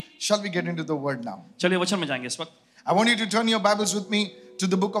Shall we get into the word now? चलिए वचन में जाएंगे इस वक्त. I want you to turn your Bibles with me to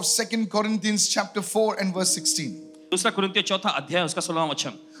the book of 2 Corinthians chapter 4 and verse 16. दूसरा कुरिन्थियों चौथा अध्याय उसका 16वां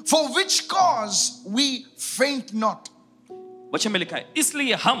वचन. For which cause we faint not, वचन में लिखा है,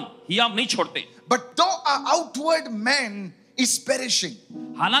 इसलिए हम हियाव नहीं छोड़ते, but though our outward man is perishing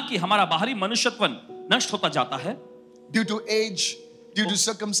हालांकि हमारा बाहरी मनुष्यत्व नष्ट होता जाता है due to age, due to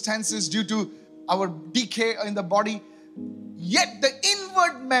circumstances, due to our decay in the body, yet the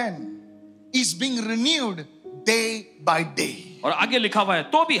inward man is being renewed day by day. और आगे लिखा हुआ है,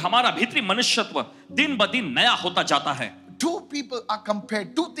 तो भी हमारा भीतरी मनुष्यत्व दिन ब दिन नया होता जाता है. Two people are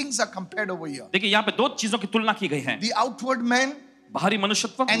compared, two things are compared over here. देखिए यहाँ पे दो चीजों की तुलना की गई है, The outward man बाहरी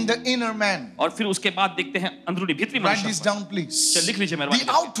मनुष्यत्व and the inner man. और फिर उसके बाद देखते हैं अंदरूनी भीतरी Write this मनुष्यत्व. down, please. चल लिख लीजिए मेहरबानी The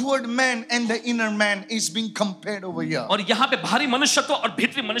करके. outward man and the inner man is being compared over here. और यहाँ पे बाहरी मनुष्यत्व और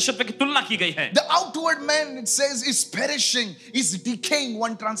भीतरी मनुष्यत्व की तुलना की गई है. The outward man, it says, is perishing, is decaying,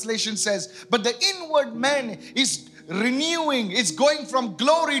 one translation says. But the inward man is renewing, it's going from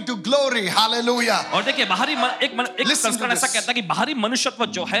glory to glory. Hallelujah. और देखिए एक Listen to संस्करण ऐसा this. कहता है कि बाहरी मनुष्यत्व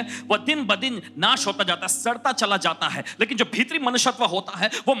जो है वह दिन ब दिन नाश होता जाता है, सड़ता चला जाता है, लेकिन जो भीतरी मनुष्यत्व होता है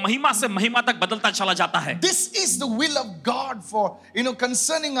वो महिमा से महिमा तक बदलता चला जाता है. This is the will of God for,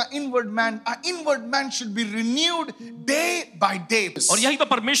 concerning our inward man. Our inward man should be renewed day by day. और यही तो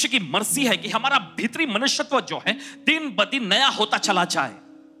परमेश्वर की मर्जी है कि हमारा भीतरी मनुष्यत्व जो है दिन ब दिन नया होता चला जाए.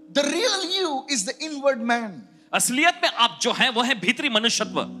 The real you is the inward man. असलियत में आप जो हैं वो है भीतरी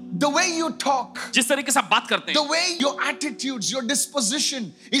मनुष्यत्व. The way you talk, जिस तरीके से आप बात करते the हैं, way your attitudes, your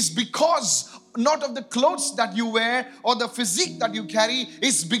disposition is because not of the clothes that you wear or the physique that you carry,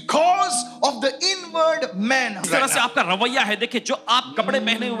 is because of the inward man. इस तरह से आपका रवैया है. देखिए जो आप कपड़े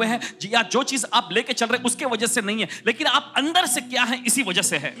पहने हुए हैं या जो चीज आप लेके चल रहे हैं उसके वजह से नहीं है, लेकिन आप अंदर से क्या है इसी वजह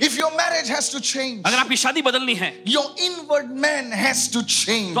से है. If your marriage has to change, अगर आपकी शादी बदलनी है your inward man has to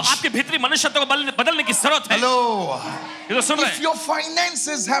change. तो आपके भीतरी मनुष्यत्व को बदलने की जरूरत है. Hello. ये तो सुन रहे If हैं. your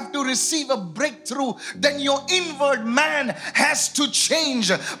finances have to receive a breakthrough, then your inward man has to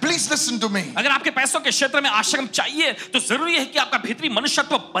change. Please listen to me. अगर आपके पैसों के क्षेत्र में आश्रम चाहिए तो जरूरी है कि आपका भीतरी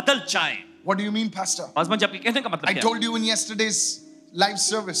मनुष्यत्व बदल जाए. What do you mean, Pastor? आसमान जी आपके कहने का I मतलब क्या है? told you in yesterday's live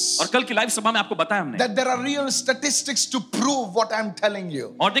service और कल की लाइव सभा में आपको बताया हमने. that there are real statistics to prove what I'm telling you.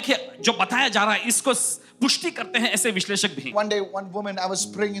 और देखिए जो बताया जा रहा है इसको पुष्टि करते हैं ऐसे विश्लेषक भी. One day, one woman, I was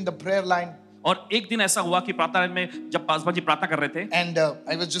praying in the prayer line, और एक दिन ऐसा हुआ कि प्रार्थना में जब पासवान जी प्रार्थना कर रहे थे and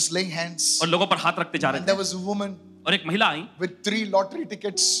I was just laying hands, और लोगों पर हाथ रखते जा रहे and थे, there was a woman और एक महिला आई with 3 lottery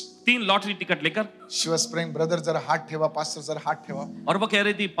tickets. 3 lottery ticket लेकर, She was praying, brother, जरा हाथ ठेवा, pastor, जरा हाथ ठेवा. और वो कह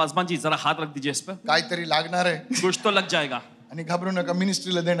रही थी पासवान जी जरा हाथ रख दीजिए इस पर, काहीतरी लागणार आहे कुछ तो लग जाएगा आणि घाबरू नका,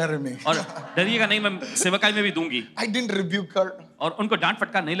 मिनिस्ट्रीला देणार आहे मी. और डरिएगा नहीं, मैं सेवकाई में भी दूंगी. I didn't rebuke her, और उनको डांट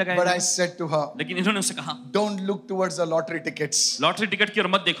फटकार नहीं but लगाया, I said to her, लेकिन इन्होंने उससे कहा don't look towards the lottery tickets, lottery ticket की ओर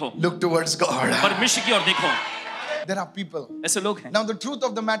मत देखो, look towards God. परमेश्वर की ओर देखो. There are people. ऐसे लोग हैं. Now the truth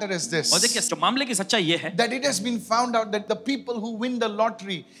of the matter is this, और देखिए जो मामले की सच्चाई ये है that it has been found out that the people who win the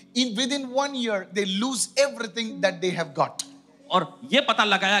lottery, within 1 year they lose everything that they have got. और ये पता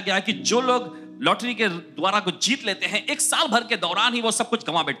लगाया गया कि जो लोग लॉटरी के द्वारा को जीत लेते हैं एक साल भर के दौरान ही वो सब कुछ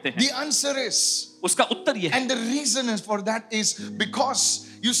गंवा बैठते हैं. The answer is, उसका उत्तर ये है, and the reason is for that is because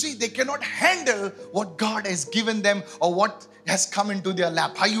you see they cannot handle what God has given them or what has come into their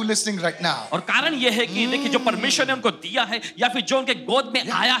lap. Are you listening right now? और कारण ये है कि देखिए जो परमेश्वर ने उनको दिया है या फिर जो उनके गोद में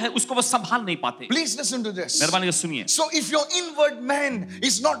आया है उसको वो संभाल नहीं पाते. Please listen to this. मेहरबानी से सुनिए. So if your inward man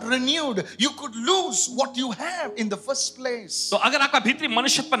is not renewed, you could lose what you have in the first place. तो अगर आपका भीतरी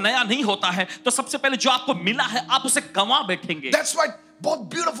मनुष्यत्व नया नहीं होता है तो सबसे पहले जो आपको मिला है आप उसे गंवा बैठेंगे. That's why both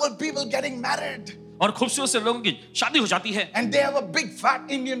beautiful people getting married, और खूबसूरत से लोगों की शादी हो जाती है and they have a big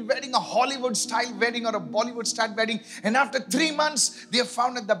fat Indian wedding, a Hollywood style wedding or a Bollywood style wedding, and after 3 months they are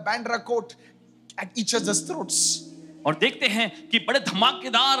found at the Bandra court at each other's throats. और देखते हैं कि बड़े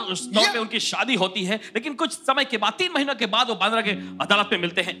धमाकेदार उस तौर पे उनकी शादी होती है, लेकिन कुछ समय के बाद 3 महीनों के बाद वो बांद्रा के अदालत में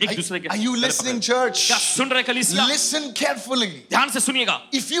मिलते हैं एक दूसरे के. Are you listening, church? क्या सुन रहे कलीसिया? Listen carefully. ध्यान से सुनिएगा.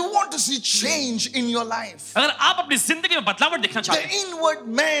 If you want to see change in your life, अगर आप अपनी जिंदगी में बदलाव देखना चाहते the हैं inward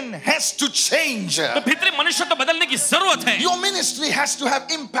man has to change. तो भीतरी मनुष्य तो बदलने की जरूरत है. Your ministry has to have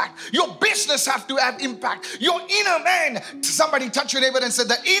impact. Your business have to have impact. Your inner man. Somebody touch your neighbor and say,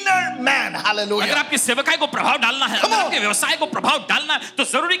 the inner man. अगर Hallelujah. आपकी सेवकाई को प्रभाव डालना है, अगर आपके व्यवसाय को प्रभाव डालना है तो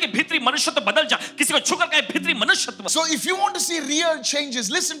जरूरी कि भीतरी मनुष्य तो बदल जाए. किसी को छूकर कहे भीतरी मनुष्यत्व. So if you want to see real changes,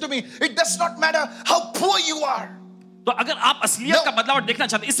 listen to me. It does not matter how poor you are. तो अगर आप असलियत का बदलाव देखना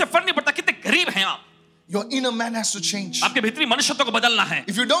चाहते हैं, इससे फर्क नहीं पड़ता कितने गरीब हैं आप, Your inner man has to change. आपके भीतरी मनुष्यत्व को बदलना है.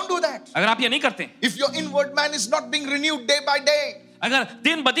 If you don't do that, अगर आप ये नहीं करते, if your inward man is not being renewed day by day, अगर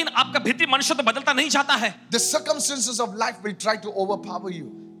दिन ब दिन आपका भीतरी मनुष्यत्व बदलता नहीं जाता है, the circumstances of life will try to overpower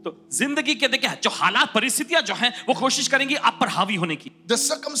you. तो जिंदगी के देखिए जो हालात परिस्थितियां जो हैं वो कोशिश करेंगी आप पर हावी होने की। The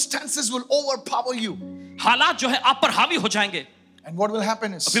circumstances will overpower you. हालात जो है आप पर हावी हो जाएंगे। And what will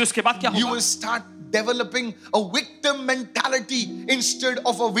happen is, फिर उसके बाद क्या you होगा? will start developing a victim mentality instead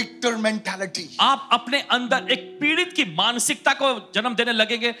of a victor mentality. आप अपने अंदर एक पीड़ित की मानसिकता को जन्म देने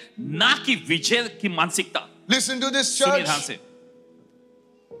लगेंगे, ना कि विजय की मानसिकता। Listen to this, सुनिए church. ध्यान से।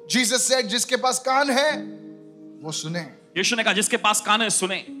 Jesus said, जिसके पास कान है वो सुने। यीशु ने कहा जिसके पास कान है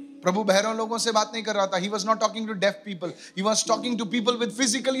सुने। प्रभु बहरों लोगों से बात नहीं कर रहा था. He was not talking to deaf people. He was talking to people with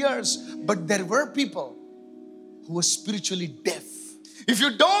physical ears. But there were people who were spiritually deaf. If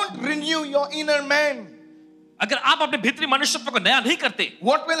you don't renew your inner man, अगर आप अपने भीतरी मनुष्यत्व को नया नहीं करते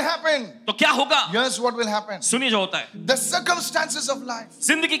what will happen? तो क्या होगा? Here's what will happen. सुनिए जो होता है, The circumstances of life,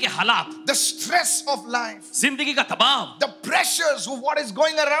 जिंदगी के हालात, the stress of life, जिंदगी का दबाव the pressures of what is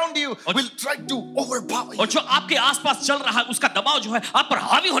going around you will try to overpower और you. जो आपके आसपास चल रहा है उसका दबाव जो है आप पर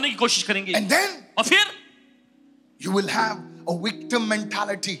हावी होने की कोशिश करेंगे। And then और फिर you will have a victim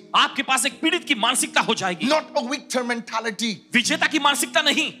mentality, आपके पास एक पीड़ित की मानसिकता हो जाएगी, not a victor mentality. विजेता की मानसिकता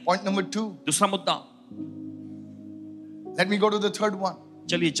नहीं। Point number 2. दूसरा मुद्दा, Let me go to the third one.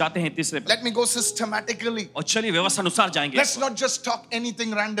 चलिए जाते हैं तीसरे पे Let me go systematically. और चलिए व्यवस्था अनुसार जाएंगे Let's not just talk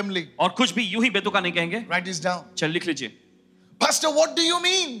anything randomly. और कुछ भी यूं ही बेतुका नहीं कहेंगे। Write this down. चल लिख लीजिए। Pastor, what do you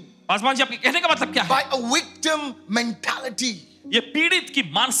mean Paswan ji आपके कहने का मतलब क्या है? by a victim mentality? ये पीड़ित की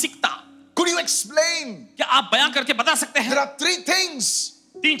मानसिकता Could you explain? क्या आप बयां करके बता सकते There हैं? are 3 things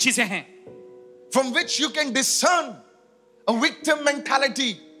तीन चीजें हैं from which you can discern a victim mentality.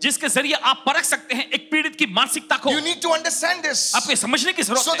 जिसके जरिए आप परख सकते हैं एक पीड़ित की मानसिकता को। You need to understand this आपको समझने की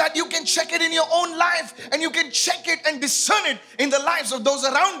जरूरत so है that you can check it in your own life and you can check it and discern it in the lives of those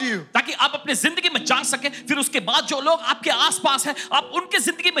around you. ताकि आप अपने जिंदगी में जांच सके, फिर उसके बाद जो लोग आपके आसपास हैं आप उनके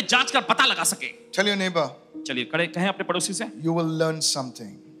जिंदगी में जांच कर पता लगा सके। Tell your neighbor, चलिए खड़े कहें अपने पड़ोसी से, you will learn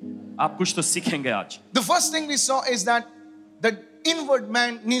something. आप कुछ तो सीखेंगे आज। The first thing we saw is that the inward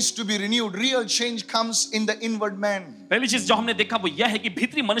man needs to be renewed. Real change comes in the inward man. पहली चीज जो हमने देखा वो यह है कि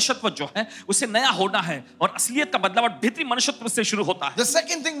भीतरी मनुष्यत्व जो है उसे नया होना है और असलियत का बदलाव भीतरी मनुष्यत्व से शुरू होता है। The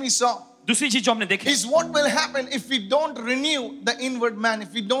second thing we saw दूसरी चीज जो हमने देखी is what will happen if we don't renew the inward man,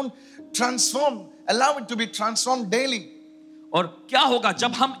 if we don't transform, allow it to be transformed daily. और क्या होगा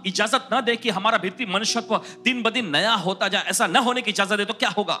जब हम इजाजत न दें कि हमारा भीतरी मनुष्यत्व दिन ब दिन नया होता जाए, ऐसा न होने की इजाजत दे तो क्या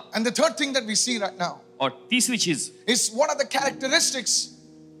होगा? And the third thing that we see right now और तीसरी चीज is what are the characteristics,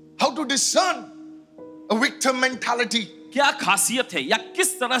 how to discern a victim mentality. क्या खासियत है या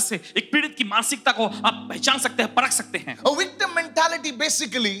किस तरह से एक पीड़ित की मानसिकता को आप पहचान सकते हैं, परख सकते हैं? A victim mentality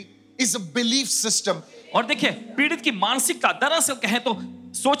basically is a belief system. और देखिए पीड़ित की मानसिकता दरअसल कहें तो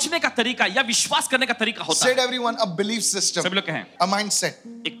सोचने का तरीका या विश्वास करने का तरीका होता Said है। everyone, a belief system, सभी लोग कहें a mindset.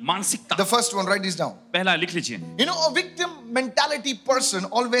 एक मानसिकता। The first one, write this down. पहला लिख लीजिए। You know, a victim mentality person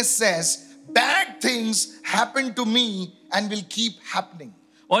always says, bad things happen to me and will keep happening.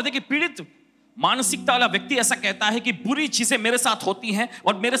 और देखिए पीड़ित मानसिकता वाला व्यक्ति ऐसा कहता है कि बुरी चीजें मेरे साथ होती हैं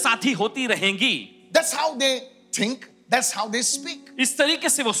और मेरे साथ ही होती रहेंगी। That's how they think, that's how they speak. इस तरीके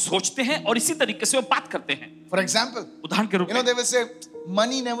से वो सोचते हैं और इसी तरीके से वो बात करते हैं। For example, उदाहरण के रूप you know, में they will say,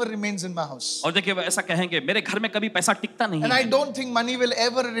 money never remains in my house. और देखिए वो ऐसा कहेंगे मेरे घर में कभी पैसा टिकता नहीं And I है don't think money will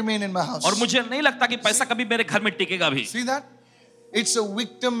ever remain in my house. और मुझे नहीं लगता कि पैसा कभी मेरे घर में टिकेगा भी। See that? It's a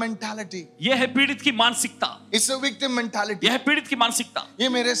victim mentality. यह है पीड़ित की मानसिकता, It's a victim mentality. यह है पीड़ित की मानसिकता। ये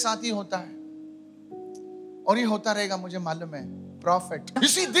मेरे साथ ही होता है और ये होता रहेगा, मुझे मालूम है। Prophet. You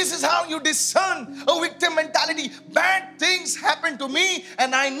see, this is how you discern a victim mentality. Bad things happen to me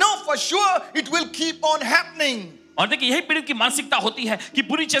and I know for sure it will keep on happening. और देखिए यही पीड़ित की मानसिकता होती है कि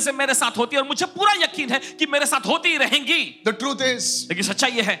बुरी चीजें मेरे साथ होती है और मुझे पूरा यकीन है कि मेरे साथ होती ही रहेंगी। The truth is, लेकिन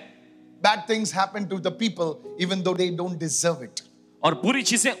सच्चाई ये है bad things happen to the people even though they don't deserve it. और बुरी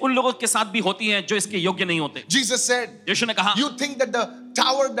चीजें उन लोगों के साथ भी होती हैं जो इसके योग्य नहीं होते। Jesus said, यीशु ने कहा you think that the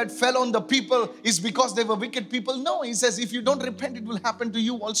tower that fell on the people is because they were wicked people? No, he says, if you don't repent, it will happen to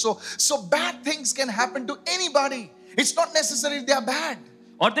you also. So bad things can happen to anybody. It's not necessary they are bad.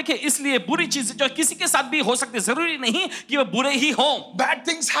 और देखिए इसलिए बुरी चीजें जो किसी के साथ भी हो सकती है, जरूरी नहीं कि वो बुरे ही हों। Bad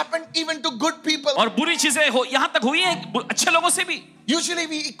things happen even to good people. और बुरी चीजें हो यहाँ तक हुई हैं अच्छे लोगों से भी। Usually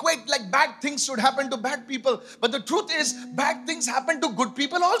we equate like bad things should happen to bad people, but the truth is bad things happen to good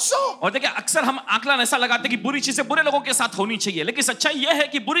people also. और देखिए अक्सर हम आकलन ऐसा लगाते हैं कि बुरी चीजें बुरे लोगों के साथ होनी चाहिए, लेकिन सच्चाई यह है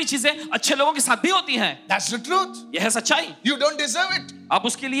कि बुरी चीजें अच्छे लोगों के साथ भी होती हैं। That's the truth. यह है सच्चाई। You don't deserve it. आप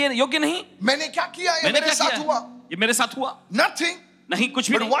उसके लिए योग्य नहीं। मैंने क्या किया? ये मैंने मेरे क्या साथ किया? हुआ. ये मेरे साथ हुआ Nothing. नहीं, कुछ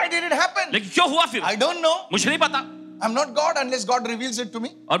भी But नहीं। why did it happen? लेकिन क्यों हुआ फिर? I don't know. मुझे नहीं पता। I'm not God unless God reveals it to me.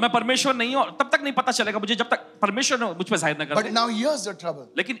 और मैं परमेश्वर नहीं हूं, तब तक नहीं पता चलेगा मुझे जब तक परमेश्वर ने मुझ पे जाहिर न कर But they. now here's the trouble.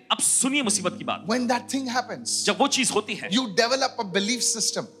 लेकिन अब सुनिए मुसीबत की बात, When that thing happens, जब वो चीज होती है you develop a belief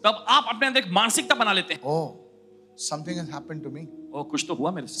system. तब आप अपने अंदर एक मानसिकता बना लेते हैं। Oh, something has happened to me. ओ कुछ तो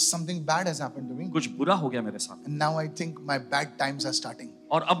हुआ मेरे साथ, Something bad has happened to me. कुछ बुरा हो गया मेरे साथ, And now I think my bad times are starting.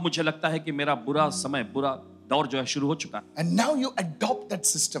 और अब मुझे लगता है कि मेरा बुरा समय, बुरा दौर जो है शुरू हो चुका है। And now you adopt that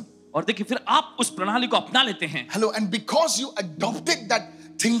system. और देखिए फिर आप उस प्रणाली को अपना लेते हैं, Hello, and because you adopted that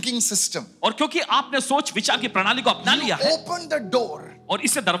thinking system, और क्योंकि आपने सोच विचार की प्रणाली को अपना you लिया है open the door और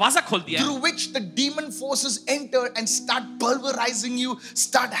इससे दरवाजा खोल दिया है, through which the demon forces enter and start pulverizing you,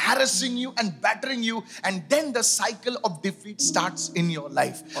 start harassing you and battering you, and then the cycle of defeat starts in your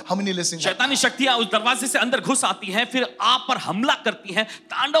life. How many listening? शैतानी शक्तियां उस दरवाजे से अंदर घुस आती हैं, फिर आप पर हमला करती हैं,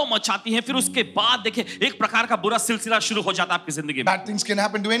 तांडव मचाती हैं, फिर उसके बाद देखिए एक प्रकार का बुरा सिलसिला शुरू हो जाता है आपकी जिंदगी में। Bad things can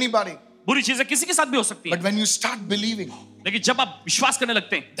happen to anybody, बुरी चीजें किसी के साथ भी हो सकती but हैं, when you start believing लेकिन जब आप विश्वास करने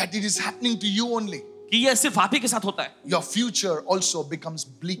लगते हैं that it is happening to you only, कि ये सिर्फ आप ही के साथ होता है, your future also becomes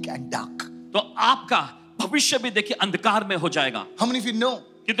bleak and dark. तो आपका भविष्य भी देखिए अंधकार में हो जाएगा। How many of you know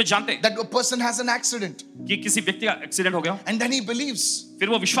कि तो जानते हैं that a person has an accident कि किसी व्यक्ति का एक्सीडेंट हो गया, and then he believes फिर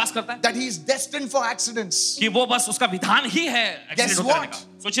वो विश्वास करता है that he is destined for accidents? कि वो बस उसका विधान ही है Guess एक्सीडेंट होने what? का।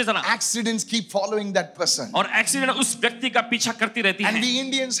 सोचिए जरा, Accidents keep following that person. और एक्सीडेंट उस व्यक्ति का पीछा करती रहती And है, we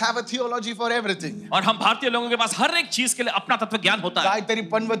Indians have a theology for everything. और हम भारतीय लोगों के पास हर एक चीज के लिए अपना तत्व ज्ञान होता है। काहीतरी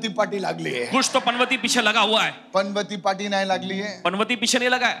पनवती पाटी लागली आहे. कुछ तो पनवती पीछे लगा हुआ है, पनवती पाटी नाही लागली आहे. पनवती पीछे नहीं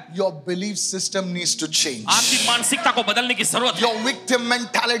लगा है। Your belief system needs to change. आपकी मानसिकता को बदलने की जरूरत है, Your victim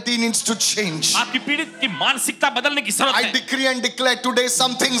mentality needs to change. आपकी पीड़ित की मानसिकता बदलने की जरूरत I है। decree and declare today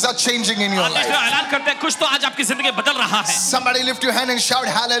some things are changing in your आज इसका life. ऐलान करते हैं कुछ तो आज आपकी जिंदगी बदल रहा है। Somebody lift your hand and shout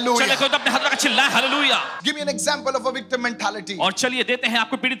चलिए hallelujah. कोई तो अपने हाथ लगा चिल्लाए hallelujah. Give me an example of a victim mentality. और चलिए देते हैं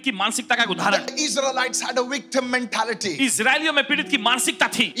आपको पीड़ित की मानसिकता का एक उदाहरण। The Israelites had a victim mentality. इजरायलियों में पीड़ित की मानसिकता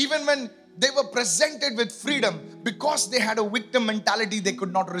थी, Even when they were presented with freedom, because they had a victim mentality, they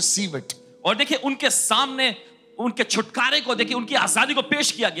could not receive it. और देखिए उनके सामने उनके छुटकारे को देखिए, उनकी आजादी को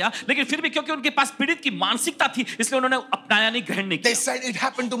पेश किया गया, लेकिन फिर भी क्योंकि उनके पास पीड़ित की मानसिकता थी इसलिए उन्होंने अपनाया नहीं, ग्रहण नहीं They किया। said it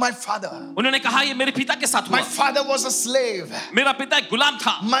happened to my father. उन्होंने कहा ये मेरे पिता के साथ My हुआ, father was a slave. मेरा पिता एक गुलाम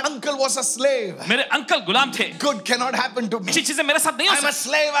था, My uncle was a slave. मेरे अंकल गुलाम थे, Good cannot happen to me. अच्छी चीजें मेरे साथ नहीं हो I'm a सकती,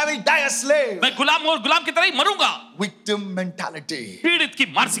 slave. I will die a slave. मैं गुलाम हूं और गुलाम की तरह ही मरूंगा। Victim mentality. पीड़ित की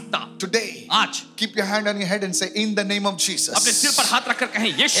मानसिकता। Today, आज keep your hand on your head and say, in the name of अपने सिर Jesus. पर हाथ रखकर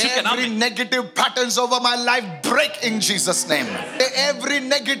कहें यीशु के नाम Every में, negative patterns over my life break in Jesus' name. Every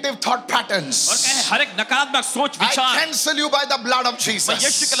negative thought और patterns, कहें हर एक नकारात्मक सोच I विचार cancel you by the blood of मैं यीशु के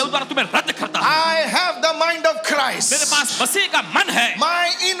Jesus. लहू द्वारा तुम्हें रद्द करता हूं। I have the mind of मेरे Christ. पास मसीह का मन है, My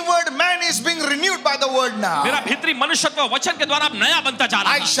inward man is being renewed by the word now. मेरा भीतरी मनुष्यत्व वचन के द्वारा अब नया बनता जा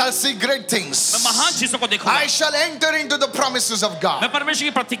रहा I है। shall see great मैं things. महान चीजों को देखूंगा, I shall enter into the promises of God. मैं परमेश्वर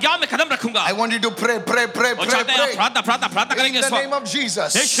की प्रतिज्ञाओं में कदम रखूंगा। I want you to pray, pray, pray, और pray, चाहते हैं आप pray. प्रार्थना प्रार्थना प्रार्थना In करेंगे the इस name वक्त of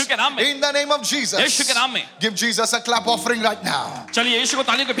Jesus. यीशु के नाम में, In the name of Jesus. यीशु के नाम में। Give Jesus a clap offering right now. चलिए यीशु को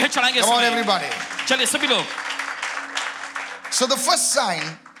तालियों की भेंट चढ़ाएंगे इस Come on, समय। everybody. चलिए सभी लोग। So the first sign,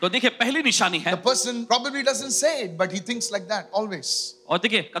 तो देखिए पहली निशानी है, the person probably doesn't say it, but he thinks like that always. और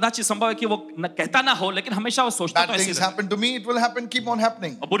देखिए कदाचित संभव है कि वो कहता ना हो लेकिन हमेशा वो सोचता Bad तो ऐसे ही things रहता है। happen to me, it will happen, keep on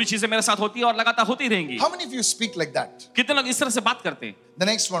happening. और बुरी चीजें मेरे साथ होती है और लगातार होती रहेंगी। How many of you speak like that? कितने लोग इस तरह से बात करते हैं? The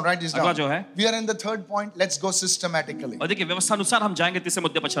next one, write this अगला down. जो है, We are in the third point. Let's go systematically. और देखिए व्यवस्था अनुसार हम जाएंगे, तीसरे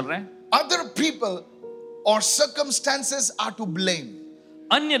मुद्दे पर चल रहे हैं। Other people or circumstances are to blame.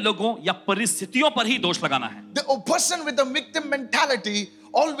 अन्य लोगों या परिस्थितियों पर ही दोष लगाना है। The person with a victim mentality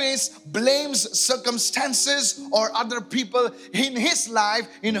always blames circumstances or other people in his life,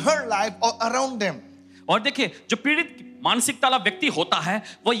 in her life, or around them. और देखिए जो पीड़ित मानसिकता वाला व्यक्ति होता है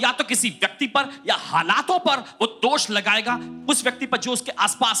वो या तो किसी व्यक्ति पर या हालातों पर वो दोष लगाएगा, उस व्यक्ति पर जो उसके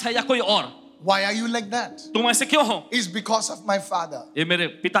आसपास है या कोई और। Why are you like that? तुम ऐसे क्यों हो? It's because of my father. ये मेरे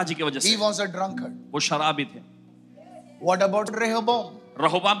पिताजी की वजह He से, was a drunkard. वो शराबी थे। What about Rehoboam?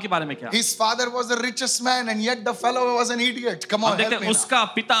 रहोबाम के बारे में क्या? His father was the richest man and yet the fellow was an idiot. Come हम on, देखते help हैं me now. उसका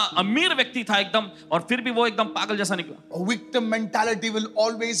पिता अमीर व्यक्ति था एकदम, और फिर भी वो एकदम पागल जैसा निकला। A victim mentality will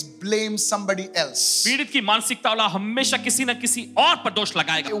always blame somebody else. पीड़ित की मानसिकता वाला हमेशा किसी न किसी और पर दोष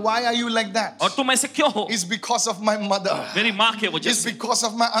लगाएगा। Why are you like that? और तुम ऐसे क्यों हो? It's because of my mother. मेरी माँ के वजह It's से, because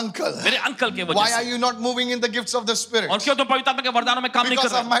of my uncle. मेरे अंकल के Why वजह are से, you not moving in the gifts of the Spirit? और क्यों तुम पवित्र आत्मा के वरदानों में काम नहीं कर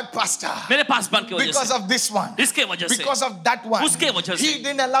Because of रहे? my pastor. मेरे पास बन के वजह Because से, of this one. इसके वजह से, Because of that one. उसके वजह से। He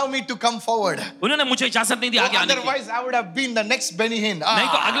didn't allow me to come forward. उन्होंने मुझे इजाजत नहीं दी आगे आने की। Otherwise, I would have been the next Benny Hinn. नहीं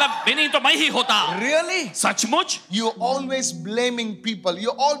तो अगला बेनी तो मैं ही होता। Really? सचमुच? You're always blaming people.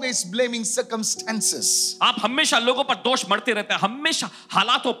 You're always blaming circumstances. आप हमेशा लोगों पर दोष मढ़ते रहते हैं, हमेशा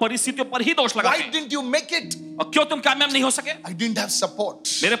हालातों परिस्थितियों पर ही दोष लगाते Why हैं। didn't you make it? और क्यों तुम कामयाब नहीं हो सके? I didn't have support.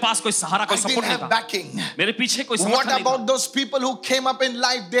 मेरे पास कोई सहारा, कोई I didn't सपोर्ट नहीं have था, backing. मेरे पीछे कोई What समर्थन नहीं था। about those people who came up in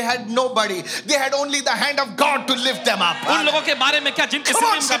life? They had nobody. They had only the hand of God to lift them up. उन लोगों के बारे में क्या जिनके Come सिर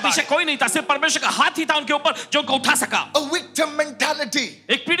on, में उनके somebody. पीछे कोई नहीं था, सिर्फ परमेश्वर का हाथ ही था उनके ऊपर जो उनको उठा सका। A victim mentality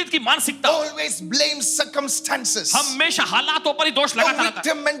एक पीड़ित की मानसिकता always blames circumstances. हमेशा हालातों पर ही दोष A लगाता रहता है,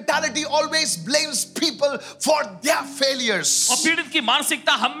 victim mentality always blames people for their और failures. पीड़ित की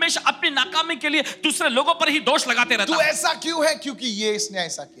मानसिकता हमेशा अपनी नाकामी के लिए दूसरे लोगों पर ही दोष लगाते रहता तू है। ऐसा क्यों है? क्योंकि ये इसने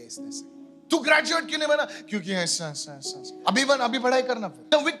ऐसा किया, इसने ऐसा किया। तू ग्रेजुएट क्यों नहीं बना? क्योंकि ऐसा ऐसा ऐसा। अभी बन, अभी पढ़ाई करना फिर।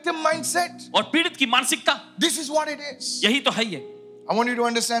 The victim mindset. और पीड़ित की मानसिकता This is what it is. यही तो है ये। I want you to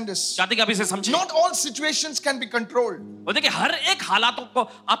understand this. चाहते कि आप इसे समझें। Not all situations can be controlled. और देखिए हर एक हालातों को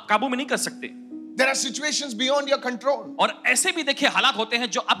आप काबू में नहीं कर सकते, There are situations beyond your control. और ऐसे भी देखिए हालात होते हैं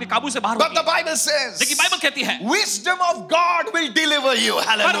जो आपके काबू से बाहर But होते the हैं। Bible says, देखिए बाइबल कहती है wisdom of God will deliver you.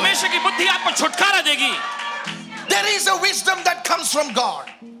 Hallelujah. परमेश्वर की बुद्धि आपको छुटकारा देगी। There is a wisdom that comes from God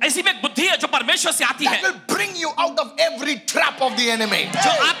ऐसी भी एक बुद्धि है जो परमेश्वर से आती that है, will bring you out of every trap of the enemy.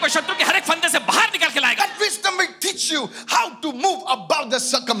 जो आपको शत्रु के हर एक फंदे से बाहर निकाल के लाएगा। That wisdom will teach you how to move above the और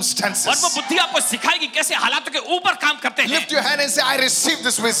वो circumstances. बुद्धि आपको सिखाएगी कैसे हालातों के ऊपर काम करते हैं। Lift your hand and say, I receive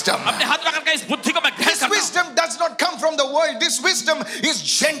this wisdom. अपने हाथ में करके इस बुद्धि को मैं ग्रहण This करता हूँ। wisdom does not come from the world. This wisdom is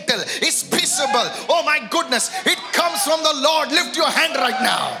gentle, it's peaceable. Oh my goodness, it comes from the Lord. Lift your hand right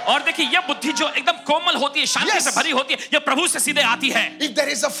now. और देखिए ये बुद्धि जो एकदम कोमल होती है, शांति Yes. से भरी होती है, ये प्रभु से सीधे आती है। If there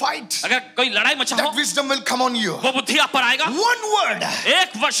is a fight, अगर कोई लड़ाई मचा हो, that wisdom will come on you. वो बुद्धि आप पर आएगा। One word,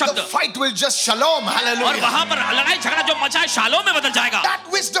 एक शब्द, the fight will just shalom. और Hallelujah. वहां पर लड़ाई झगड़ा जो मचा है शालों में बदल जाएगा। That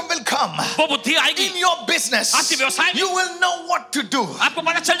wisdom will come वो बुद्धि आएगी, in your business. आपके व्यवसाय में। You will know what to do, आपको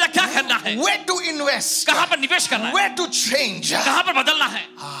पता चल जाए क्या करना है, where to invest, कहां पर निवेश करना है, where to change. कहां पर बदलना है।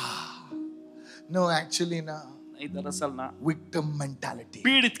 No, actually, no. नहीं, दरअसल ना, Victim mentality.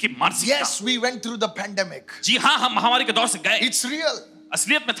 पीड़ित की मानसिकता। Yes, we went through the pandemic. जी हाँ, हम महामारी के दौर से गए, It's real.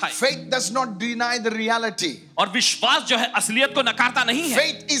 असलियत में था। Faith does not deny the reality. और विश्वास जो है असलियत को नकारता नहीं है,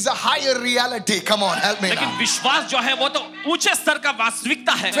 Faith is a higher reality. Come on, help me लेकिन now. विश्वास जो है वो तो ऊंचे स्तर का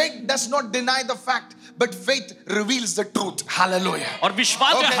वास्तविकता है। Faith does not deny the fact, but faith reveals the truth. Hallelujah. और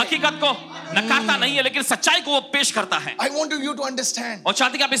विश्वास जो है Okay. हकीकत को नकारता नहीं है, लेकिन सच्चाई को वो पेश करता है। I want you to understand. और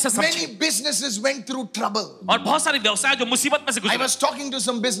चाहते कि आप इसे Many समझें। businesses went through trouble. और बहुत सारे व्यवसाय जो मुसीबत में से I गुजरे, was talking to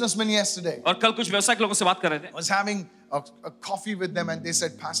some businessmen yesterday. और कल कुछ व्यवसायिक लोगों से बात कर रहे थे। I was having a coffee with them and they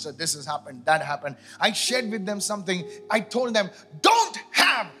said, Pastor, this has happened, that happened. I shared with them something. I told them, don't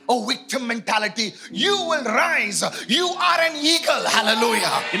have a victim mentality. You will rise. You are an eagle.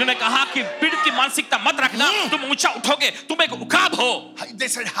 Hallelujah. इन्होंने कहा कि पीड़ित की मानसिकता मत रखना, तुम ऊंचा उठोगे, तुम एक उकाब हो। They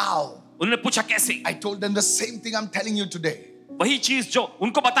said, how? उन्होंने पूछा कैसे? I told them the same thing I'm telling you today. वही चीज जो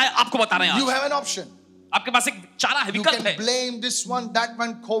उनको बताया आपको बता रहे हैं You आज। have an option. आपके पास एक चारा है, You विकल्प can है। blame this one, that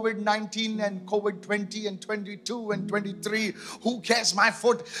one, COVID-19 and COVID-20 and 22 and 23. Who cares? My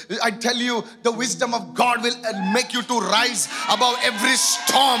foot. I tell you, the wisdom of God will make you to rise above every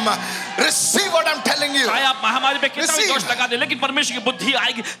storm. Receive what I'm telling you. चाहे आप महामारी पे कितना भी Receive. दोष लगा दे, लेकिन परमेश्वर की बुद्धि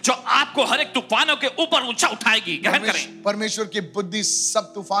आएगी जो आपको हर एक तूफानों के ऊपर ऊंचा उठाएगी। ग्रहण करें। परमेश्वर की बुद्धि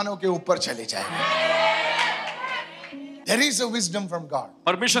सब तूफानों के ऊपर चली जाएगी. There is a wisdom from God.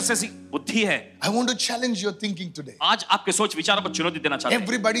 परमेश्वर से ऐसी बुद्धि है। I want to challenge your thinking today. आज आपके सोच विचारों पर चुनौती देना चाहते हैं।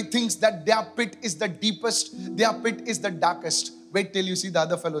 Everybody thinks that their pit is the deepest, their pit is the darkest. Wait till you see the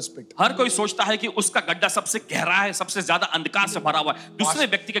other fellow's pit. हर कोई सोचता है कि उसका गड्ढा सबसे गहरा है, सबसे ज्यादा अंधकार से भरा हुआ है। दूसरे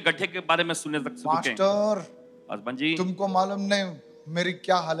व्यक्ति के गड्ढे के बारे में सुनने तक रुके। मास्टर, हसबैंड जी, तुमको मालूम नहीं मेरी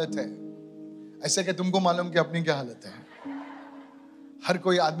क्या हालत है, ऐसे कि तुमको मालूम कि अपनी क्या हालत है. हर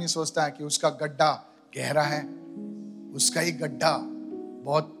कोई आदमी सोचता है कि उसका गड्ढा गहरा है, उसका ही गड्ढा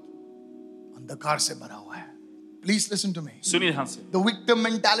बहुत अंधकार से भरा हुआ है. Please listen to me. सुनिए ध्यान से। The victim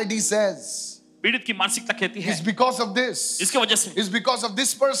mentality says, पीड़ित की मानसिकता कहती है, it's because of this, इसके वजह से, it's because of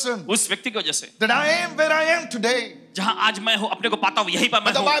this person उस व्यक्ति की वजह से, that I am where I am today. जहां आज मैं हूं, अपने को पाता हूं, यहीं पर मैं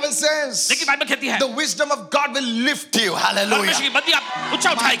But the हूं। Bible says, लेकिन बाइबल कहती है, the wisdom of God will lift you. परमेश्वर Hallelujah. की बुद्धि आप ऊंचा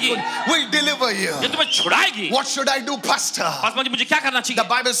My उठाएगी, God will deliver you. ये तुम्हें छुड़ाएगी। What should I do, Pastor? Husband जी, मुझे क्या करना The चाहिए?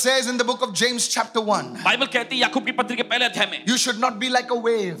 Bible says in the book of James chapter 1, Bible कहती है याकूब की पत्री के पहले अध्याय में, you should not be like a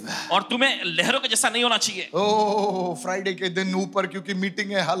wave. और तुम्हें लहरों के जैसा नहीं होना चाहिए। Oh, Friday के दिन ऊपर क्योंकि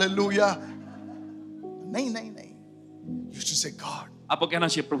मीटिंग है. Hallelujah. नहीं नहीं नहीं. You should say, God, आपको कहना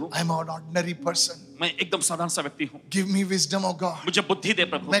चाहिए, प्रभु I'm an ordinary person. मैं एकदम साधारण सा व्यक्ति हूँ, Give me wisdom, oh God. मुझे बुद्धि दे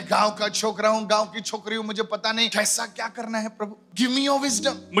प्रभु। मैं गांव का छोकरा हूँ, गांव की छोकरी हूँ, मुझे पता नहीं कैसा क्या करना है प्रभु. Give me your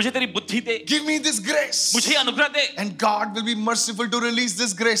wisdom. मुझे तेरी बुद्धि दे, Give me this grace. मुझे अनुग्रह दे। And God will be merciful to release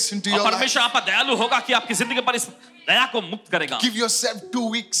this grace into और your life. परमेश्वर आपका दयालु होगा कि आपकी जिंदगी पर इस दया को मुक्त करेगा। Give yourself 2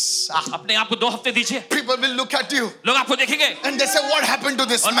 weeks. अपने आप को 2 हफ्ते दीजिए, People will look at you लोग आपको देखेंगे and they say, what happened to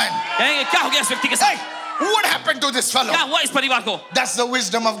this और man? कहेंगे क्या हो गया इस व्यक्ति के Hey, साथ? What happened to this fellow? क्या हुआ इस परिवार को? That's the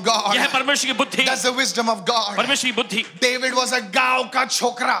wisdom of God. यह है परमेश्वर की बुद्धि, That's the wisdom of God. परमेश्वर की बुद्धि। David was a गांव का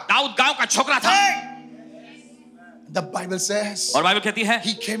छोकरा. दाऊद गांव का छोकरा था। Hey! The Bible says और बाइबल कहती है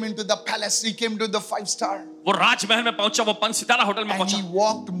he came into the palace, he came to the 5-star, वो राजमहल में पहुंचा, वो 5 सितारा होटल में and he पहुंचा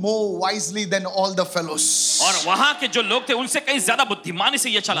walked more wisely than all the fellows. और वहां के जो लोग थे उनसे कहीं ज्यादा बुद्धिमानी से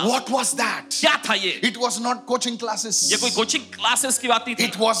ये चला। What was that? क्या था ये? It was not coaching classes. ये कोई कोचिंग क्लासेस की बात नहीं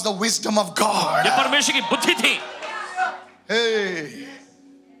थी, It was the wisdom of God. ये परमेश्वर की बुद्धि थी। Hey,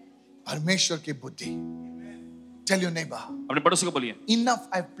 परमेश्वर की बुद्धि. Tell your neighbor, अपने पड़ोसी को बोलिए, enough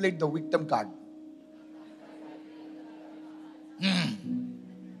I've played the victim card.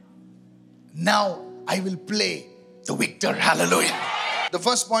 Now I will play the victor. Hallelujah. The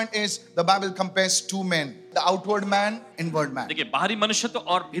first point is the Bible compares two men, the outward man, inward man. देखिए बाहरी मनुष्यत्व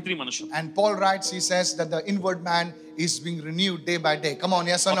और भीतरी मनुष्यत्व। And Paul writes, he says that the inward man is being renewed day by day. Come on,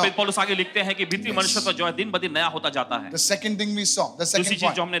 yes or और no? फिर पौलुस आगे लिखते हैं कि भीतरी मनुष्यत्व जो है दिन ब दिन नया होता जाता है। The second thing we saw, the दूसरी second चीज जो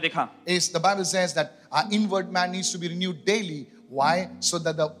point हमने देखा is the Bible says that our inward man needs to be renewed daily. Why? So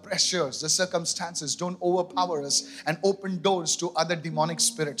that the pressures, the circumstances don't overpower us and open doors to other demonic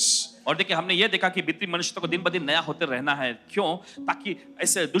spirits. और देखिए हमने ये देखा कि भीतरी मनुष्यत्व को दिन ब दिन नया होते रहना है। क्यों? ताकि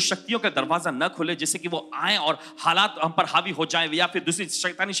ऐसे दुष्शक्तियों का दरवाजा न खुले जिससे कि वो आए और हालात हम पर हावी हो जाएं या फिर दूसरी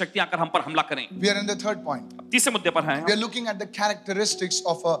शैतानी शक्ति आकर हम पर हमला करें। We are in the third point. तीसरे मुद्दे पर हैं। We are looking at the characteristics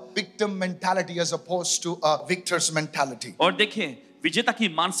of a victim mentality as opposed to a victor's mentality. और देखिए विजेता की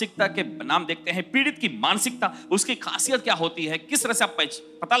मानसिकता के नाम देखते हैं, पीड़ित की मानसिकता, उसकी खासियत क्या होती है, किस तरह से आप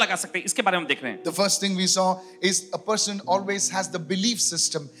पता लगा सकते हैं, इसके बारे में हम देख रहे हैं। The first thing we saw is a person always has the belief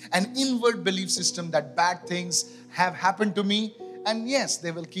system, an inward belief system that bad things have happened to me, and yes,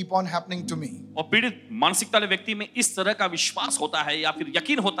 they will keep on happening to me. और पीड़ित मानसिकता वाले व्यक्ति में इस तरह का विश्वास होता है या फिर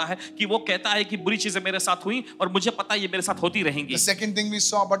यकीन होता है कि वो कहता है कि बुरी चीजें मेरे साथ हुई और मुझे पता है ये मेरे साथ होती रहेंगी। The second thing we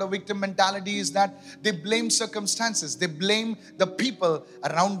saw about a victim mentality is that they blame circumstances, they blame the people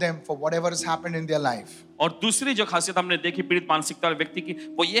around them for whatever has happened in their life. और दूसरी जो खासियत हमने देखी पीड़ित मानसिकता वाले व्यक्ति की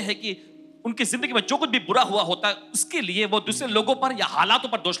वो ये है कि उनकी जिंदगी में जो कुछ भी बुरा हुआ होता है उसके लिए वो दूसरे लोगों पर या हालातों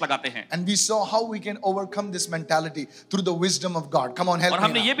पर दोष लगाते हैं। And we saw how we can overcome this mentality through the wisdom of God. Come on, help और me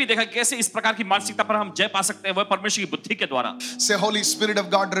हमने now. ये भी देखा कैसे इस प्रकार की मानसिकता पर हम जय पा सकते हैं, वह परमेश्वर की बुद्धि के द्वारा। Say, Holy Spirit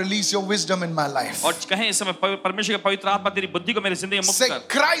of God, release your wisdom in my life. और कहें इस समय परमेश्वर के पवित्र आत्मा तेरी बुद्धि को मेरी जिंदगी में मुक्त Say, कर।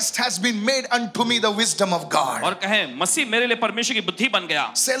 Christ has been made unto me the wisdom of God. और कहें मसीह मेरे लिए परमेश्वर की बुद्धि बन गया।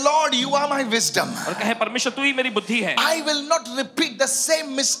 Say, Lord, you are my wisdom. और कहें परमेश्वर तू ही मेरी बुद्धि है। I will not repeat the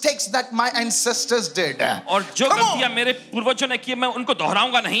same mistakes that my ancestors did. और जो Come on. गलतियां मेरे पूर्वजों ने की मैं उनको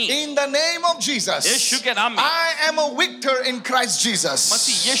दोहराऊंगा नहीं। In the name of Jesus, यीशु के नाम में। I am a victor in Christ Jesus.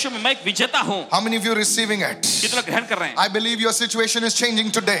 मसीह यीशु में मैं एक विजेता हूँ। How many of you are receiving it? कितना ग्रहण कर रहे हैं? I believe your situation is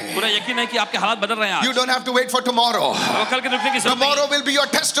changing today. पूरा यकीन है कि आपके हालात बदल रहे हैं You आज। don't have to wait for tomorrow. और कल के रुकने की जरूरत नहीं। Tomorrow will be your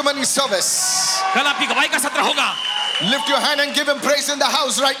testimony service. कल आपकी गवाही का सत्र होगा। Lift your hand and give him praise in the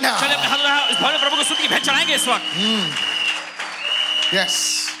house right चलिए now. अपने हाथ में इस भव्य प्रभु को स्तुति की भेंट चढ़ाएंगे इस वक्त।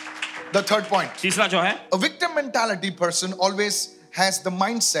 Yes. The third point. तीसरा जो है A victim mentality person always has the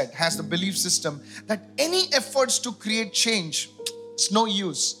mindset, has the belief system that any efforts to create change, it's no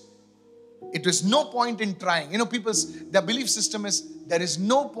use. It is no point in trying. You know, their belief system is there is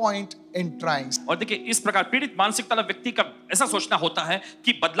no point in trying. और देखिए इस प्रकार पीड़ित मानसिकता वाला व्यक्ति का ऐसा सोचना होता है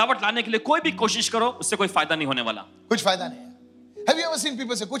कि बदलावट लाने के लिए कोई भी कोशिश करो उससे कोई फायदा नहीं होने वाला। कुछ फायदा नहीं है. Have you ever seen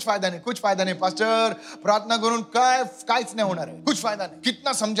people say कुछ फायदा नहीं पास्टर प्रार्थना करून काहीच नाही होणार है, कुछ फायदा नहीं.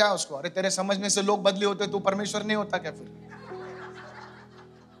 कितना समझाया उसको, अरे तेरे समझने से लोग बदले होते तो परमेश्वर नहीं होता क्या फिर?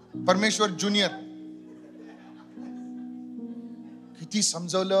 परमेश्वर जूनियर किती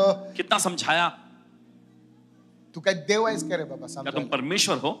समजवलं, कितना समझाया, तू काय देव आहेस का रे बाबा क्या तुम समजवलं.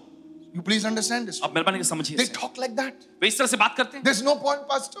 परमेश्वर हो? You please understand this. आप मेहरबानी से समझिए They इसे। talk like that. वे इस तरह से बात करते हैं There's no point,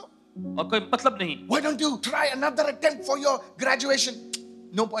 pastor. और कोई मतलब नहीं। Why don't you try another attempt for your graduation?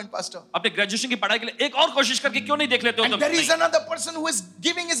 No point, pastor. अपने ग्रेजुएशन की पढ़ाई के लिए एक और कोशिश करके क्यों नहीं देख लेते हो And तुम? there is नहीं। another person who is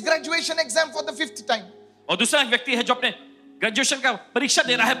giving his graduation exam for the 5th time. और दूसरा एक व्यक्ति है जो अपने ग्रेजुएशन का परीक्षा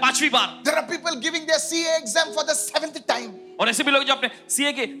दे रहा है 5वीं बार। There are people giving their CA exam for the 7th time. और ऐसे भी लोग जो अपने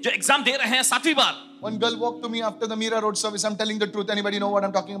सीए के जो एग्जाम दे रहे हैं 7वीं बार। One girl walked to me after the Mira Road service. I'm telling the truth. Anybody know what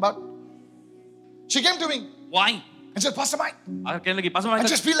I'm talking about? She came to me Why? and said, Pastor Mike, और कहने लगी पास I में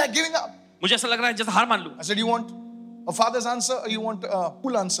just feel like giving up. मुझे ऐसा लग रहा है जैसे हार मान लूं। I said, you want a father's answer or you want a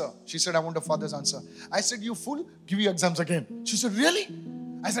full answer? She said, I want a father's answer. I said, you fool, give your exams again. She said, really?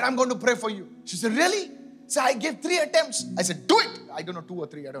 I said, I'm going to pray for you. She said, really? So I gave 3 attempts. I said, do it. I don't know, 2 or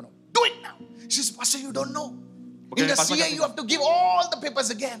 3, I don't know. Do it now. She said, Pastor, you don't know. In the CA, you have to give all the papers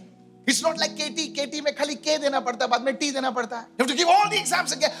again. It's not like KT. KT में खाली K देना पड़ता है, बाद में T देना पड़ता है. You have to give all the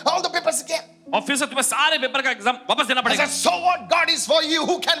exams again, all the papers again. और फिर से तुम्हें सारे पेपर का एग्जाम वापस देना I पड़ेगा. said, so what? God is for you.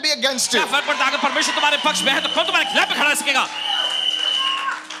 Who can be against you? क्या फर्क पड़ता है अगर परमेश्वर तुम्हारे पक्ष में है तो कौन तुम्हारे खिलाफ में खड़ा रह सकेगा?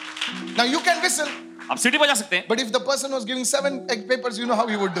 Now you can whistle, आप सीटी बजा सकते हैं. but if the person was giving 7 papers, you know how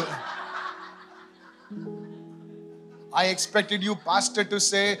he would do. I expected you, pastor, to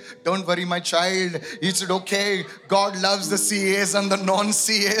say, don't worry, my child. It's okay. God loves the CAs and the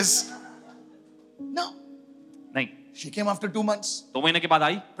non-CAs. No. नहीं. She came after 2 months. 2 महीने के बाद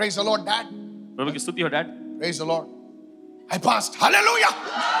आई. Praise the Lord, Dad. प्रभु की स्तुति हो dad. Praise the Lord. I passed. Hallelujah.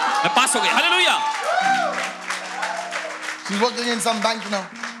 मैं पास हो गई. Hallelujah. She's working in some bank now,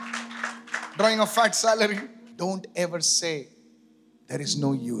 drawing a fat salary. Don't ever say there is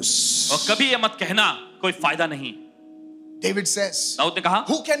no use. और कभी ये मत कहना कोई फायदा नहीं. David says, दाऊद ने कहा,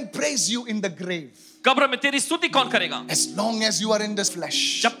 who can praise you in the grave? कब्र में तेरी स्तुति कौन करेगा? As long as you are in this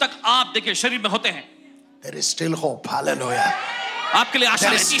flesh, जब तक आप देखिए शरीर में होते हैं, there is still hope. Hallelujah. आपके लिए आशा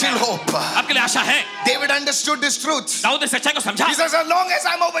There is रहती still है. hope. आपके लिए आशा है. David understood this truth. Dawood ने सच्चाई को समझा He says, as long as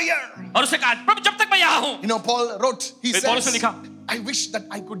I'm over here. और उसे कहा, प्रभु जब तक मैं यहाँ हूँ. You know, Paul wrote, he फिर पौलुस ने says, लिखा, I wish that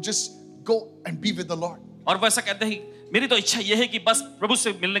I could just go and be with the Lord. और वो ऐसा कहते हैं, मेरी तो इच्छा ये है कि बस प्रभु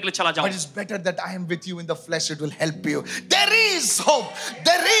से मिलने के लिए चला जाऊं. But it's better that I am with you in the flesh. It will help you. There is hope.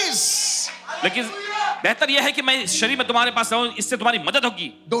 There is. लेकिन बेहतर यह है कि मैं इस शरीर में तुम्हारे पास रहूं, इससे तुम्हारी मदद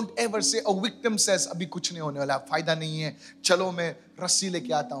होगी. Don't ever say a victim says, अभी कुछ नहीं होने वाला, फायदा नहीं है, चलो मैं रस्सी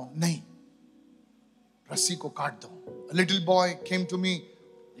लेके आता हूं. नहीं, रस्सी को काट दो. A little boy came to me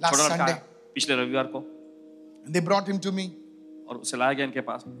last छोटा लड़का Sunday. आया पिछले रविवार को And they brought him to me. और उसे लाया गया इनके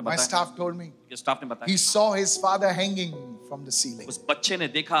पास. My staff told me. Staff ने बताया, He saw his father hanging from the ceiling. उस बच्चे ने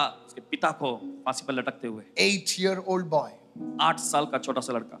देखा उसके पिता को फांसी पर लटकते हुए. 8-year-old boy. 8 साल का छोटा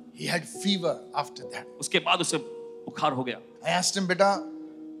सा लड़का. He had fever after that. उसके बाद उसे बुखार हो गया. I asked him, beta,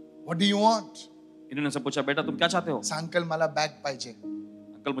 what do you want? इन्होंने उनसे पूछा, बेटा तुम क्या चाहते हो? Uncle मला bag पाहिजे.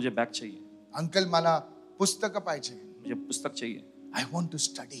 अंकल मुझे बैग चाहिए. Uncle मला पुस्तक पाहिजे. मुझे पुस्तक चाहिए. I want to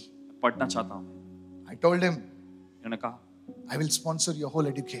study. पढ़ना चाहता हूँ. I told him, इन्होंने कहा, I will sponsor your whole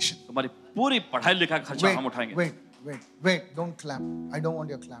education. तुम्हारी पूरी पढ़ाई लिखाई का खर्चा हम उठाएंगे. Wait, don't clap. I don't want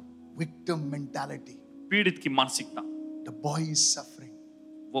your clap. Victim mentality. पीड़ित की मानसिकता. The boy is suffering.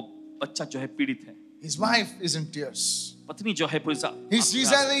 वो बच्चा जो है पीड़ित है. His wife is in tears. पत्नी जो है पूरी He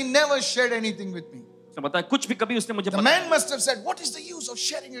said he never shared anything with me. उसने बताया कुछ भी कभी उसने मुझे The man must have said, what is the use of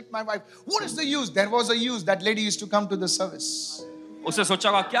sharing it with my wife? What is the use? There was a use. That lady used to come to the service. उसे सोचा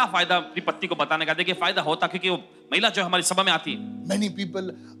होगा क्या फायदा अपनी पत्नी को बताने का. देखिए फायदा होता क्योंकि वो महिला जो हमारी सभा में आती है. Many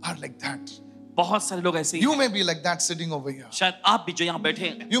people are like that. बहुत सारे लोग ऐसे ही. You may be like that sitting over here. शायद आप भी जो यहाँ बैठे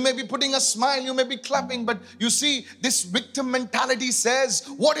हैं. You may be putting a smile, you may be clapping, but you see, this victim mentality says,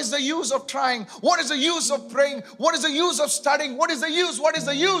 what is the use of trying? What is the use of praying? What is the use of studying? What is the use? What is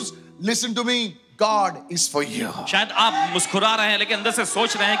the use? Listen to me. God is for you. शायद आप मुस्कुरा रहे हैं लेकिन अंदर से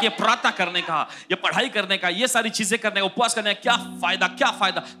सोच रहे हैं कि ये प्रार्थना करने का, ये पढ़ाई करने का, ये सारी चीजें करने का, उपवास करने का क्या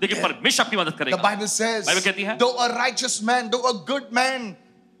फायदा. देखिए परमेश्वर आपकी मदद The करेगा. Bible says, बाइबल कहती है, though a righteous man, though a good man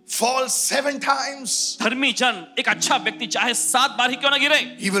falls 7 times, धर्मी जन एक अच्छा व्यक्ति चाहे 7 बार ही क्यों ना गिरे,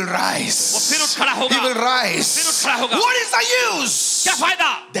 he will rise. वो फिर उठ खड़ा होगा. He will rise. फिर उठ खड़ा होगा. What is the use? क्या फायदा?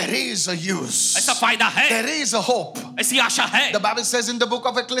 There is a use. ऐसा फायदा है. There is a hope. ऐसी आशा है. The Bible says in the book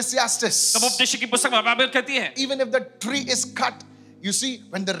of Ecclesiastes, तब उपदेश की पुस्तक में बाइबल कहती है, even if the tree is cut, you see,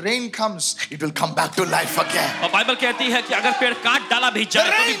 when the rain comes, it will come back to life again. और बाइबल कहती है कि अगर पेड़ काट डाला भी जाए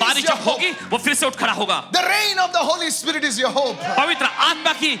तो भी बारिश जब होगी वो फिर से उठ खड़ा होगा. The rain of the Holy Spirit is your hope. पवित्र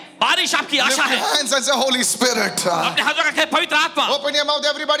आत्मा की बारिश आपकी Lift आशा your है. hands and say, Holy Spirit. अपने हाथों का कहे पवित्र आत्मा. Open your mouth,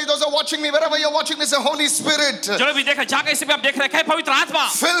 everybody. Those are watching me, wherever you're watching me, say, Holy Spirit. चलो भी देखा जहाँ कहीं से भी आप देख रहे हैं पवित्र आत्मा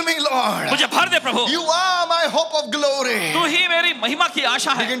Fill me, Lord. मुझे भर दे प्रभु. You are my hope of glory. तू ही मेरी महिमा की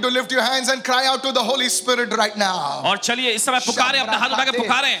आशा है. Begin to lift your hands and cry out to the Holy Spirit right now. और चलिए इस समय पुकारे, अपने हाथ उठा के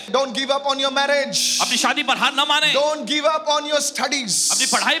पुकारे. Don't give up on your marriage. अपनी शादी पर हार न माने. Don't give up on your studies. अपनी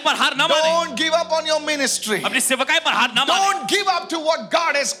पढ़ाई पर हार न माने. Don't give up on your ministry. अपनी सेवकाई पर हार न माने. Don't give up to what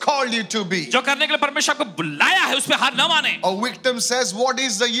God has called you to be. जो करने के लिए परमेश्वर आपको बुलाया है उस पे हार न माने. A victim says, what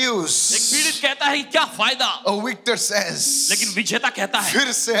is the एक use? पीड़ित कहता है क्या फायदा. A victor says, लेकिन विजेता कहता है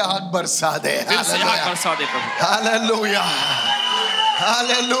फिर से आग बरसा दे. फिर से आग बरसा दे प्रभु. Hallelujah.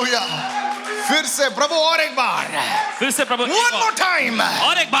 Hallelujah. फिर से प्रभु और एक बार. फिर से प्रभु One more time.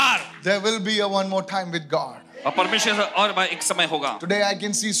 और एक बार. There will be a one more time with God. और परमेश्वर से और एक समय होगा. Today I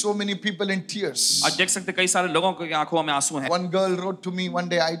can see so many people in tears. आज देख सकते कई सारे लोगों की आंखों में आंसू हैं. One girl wrote to me one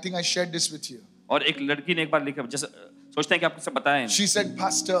day, I think I shared this with you. और एक लड़की ने एक बार लिखा, जैसे सोचते हैं कि आपको सब बताएं. She said,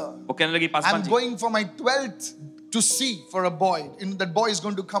 Pastor, वो कहने लगी Paswan I'm ji, going for my 12th to see for a boy. That boy is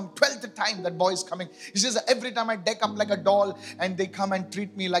going to come 12th time that boy is coming. He says, every time I deck up like a doll and they come and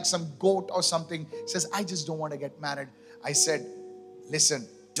treat me like some goat or something. He says, I just don't want to get married. I said, listen,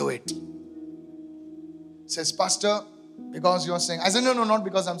 do it. He says, Pastor, because you're saying. I said, no, not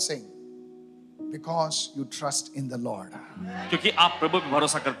because I'm saying. Because you trust in the Lord. क्योंकि आप प्रभु पे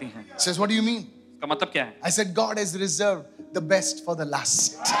भरोसा करती हैं. He says, what do you mean? इसका मतलब क्या है? I said, God has reserved the best for the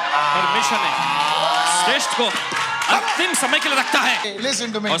last. परमेश्वर ने श्रेष्ठ को अंतिम समय के लिए रखता है. Hey,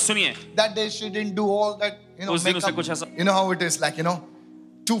 listen to me. और सुनिए, That day she didn't do all that, उस दिन उसे makeup. कुछ ऐसा, You know how it is, like,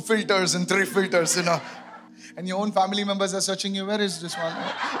 2 filters and 3 filters, And your own family members are searching you, where is this one?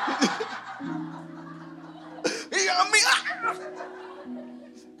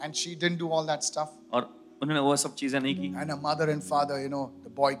 And she didn't do all that stuff. और उन्होंने वो सब चीजें नहीं की. And her mother and father, the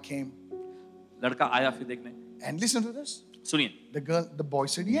boy came. लड़का आया फिर देखने. And listen to this. सुनिए, The boy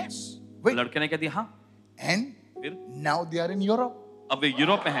said yes. Wait. लड़के ने कह दिया हाँ. And फिर now they are in Europe. अब वे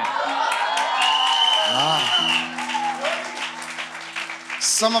यूरोप में हैं.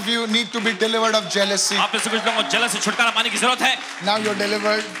 Some of you need to be delivered of jealousy. आप में से कुछ लोगों को जलन से छुटकारा पाने की जरूरत है. Now you're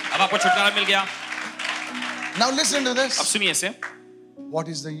delivered. अब आपको छुटकारा मिल गया. Now listen to अब this. सुनिए इसे. What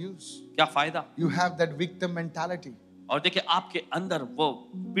is the use? क्या फायदा? You have that victim mentality. और देखिए आपके अंदर वो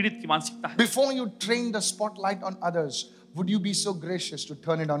पीड़ित की मानसिकता है. Before you train the spotlight on others, would you be so gracious to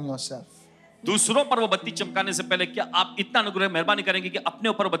turn it on yourself? दूसरों पर वो बत्ती चमकाने से पहले क्या आप इतना अनुग्रह मेहरबानी करेंगे कि अपने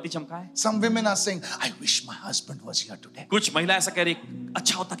ऊपर वो बत्ती चमकाएं? Some women are saying, I wish my husband was here today. कुछ महिला ऐसा कह रही,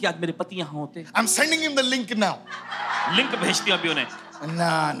 अच्छा होता कि आज मेरे पति यहाँ होते. I'm sending him the link now. Link भेजती हूँ अभी उन्हें.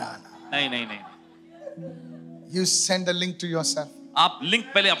 No. नहीं. You send the link to yourself. आप लिंक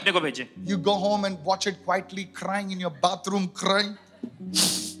पहले अपने को भेजें. You go home and watch it quietly, crying in your bathroom, crying.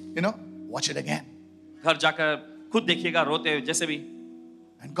 Watch it again. घर जाकर खुद देखिएगा रोते हुए जैसे भी.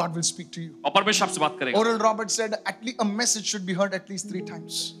 And God will speak to you. और परमेश्वर आपसे बात करेगा. Oral Roberts said at least a message should be heard at least 3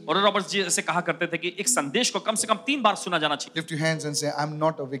 times. Oral Roberts ji ऐसे कहा करते थे कि एक संदेश को कम से कम 3 बार सुना जाना चाहिए. Lift your hands and say, I'm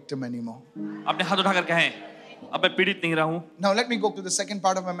not a victim anymore. अपने हाथ उठाकर कहें, अब मैं पीड़ित नहीं रहा हूँ. Now let me go to the second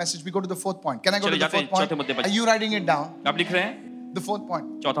part of my message. We go to the 4th point. Can I go to चलिए the जाते हैं 4th चौथे मुद्दे point? पर. Are you writing it down? आप लिख रहे हैं? The 4th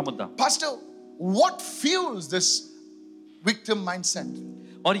point. चौथा मुद्दा. Pastor, what fuels this victim mindset?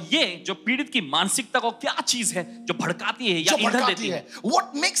 और ये जो पीड़ित की मानसिकता को क्या चीज है जो भड़काती है या जो ईंधन भड़काती देती है. है?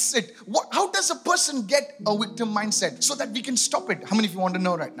 What makes it? How does a person get a victim mindset so that we can stop it? How many of you want to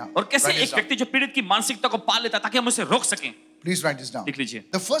know right now? और कैसे Write this एक down. व्यक्ति जो पीड़ित की मानसिकता को पाल लेता है ताकि हम उसे रोक सकें? Please write this down. लिख लीजिए.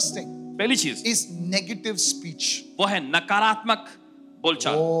 The first thing पहली चीज is negative speech. वो है नकारात्मक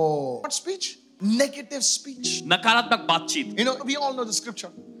बोलचाल. What speech? Negative speech. नकारात्मक बातचीत. We all know the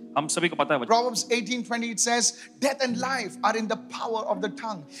scripture. हम सभी को पता है. Proverbs 18:20 it says, death and life are in the power of the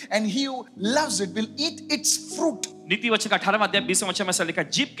tongue, and he who loves it will eat its fruit. नीति वचन का 18वां अध्याय 20वां वचन में ऐसा लिखा है,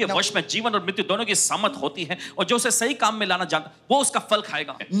 जीभ के वश में जीवन और मृत्यु दोनों की सामत होती है और जो उसे सही काम में लाना जानता वो उसका फल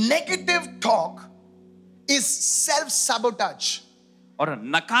खाएगा. Negative talk is self-sabotage. और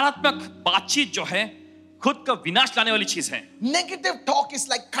नकारात्मक बातचीत जो है खुद का विनाश लाने वाली चीज है. Negative talk is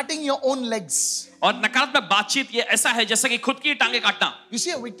like cutting your own legs. और नकारात्मक बातचीत ये ऐसा है जैसे कि खुद की टांगे काटना. You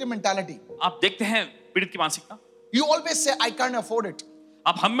see a victim mentality. आप देखते हैं पीड़ित की मानसिकता. You always say, I can't afford it.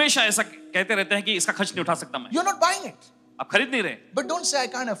 आप हमेशा ऐसा कहते रहते हैं कि इसका खर्च नहीं उठा सकता मैं. You're not buying it. आप खरीद नहीं रहे. But don't say, I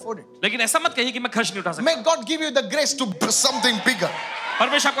can't afford it. लेकिन ऐसा मत कहिए कि मैं खर्च नहीं उठा सकता. May God give you the grace to do something bigger.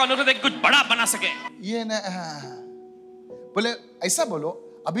 परमेश्वर को अनुरोध है कि कुछ बड़ा बना सके. ये ना बोले ऐसा बोलो,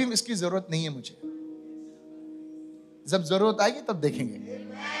 अभी इसकी जरूरत नहीं है मुझे. जब जरूरत आएगी तब देखेंगे.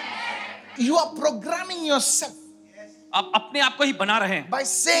 You are programming yourself. आप अपने आप को ही बना रहे हैं. By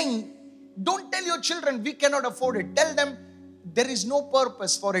saying, don't tell your children we cannot afford it. Tell them there is no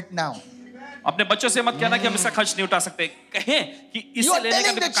purpose for it now. अपने बच्चों से मत कहना कि हम इसका खर्च नहीं उठा सकते. कहें कि You इसे are लेने का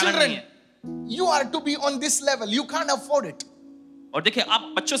telling भी the कारण नहीं है. children, you are to be on this level. You can't afford it. और देखिए आप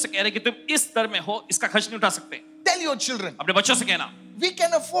बच्चों से कह रहे हैं कि तुम इस स्तर में हो, इसका खर्च नहीं उठा सकते. Tell your children, अपने बच्चों से कहना, we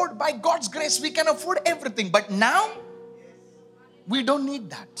can afford, by God's grace, we can afford everything. But now, we don't need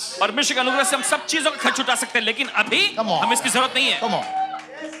that. परमेश्वर के अनुग्रह से हम सब चीजों का खर्च उठा सकते हैं, लेकिन अभी Come on. हमें इसकी जरूरत नहीं है. Come on.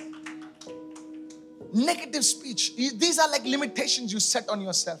 Negative speech. These are like limitations you set on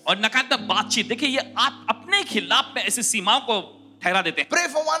yourself. और नकारात्मक बातचीत, देखिए ये आप अपने खिलाफ में ऐसी सीमाओं को ठहरा देते हैं. Pray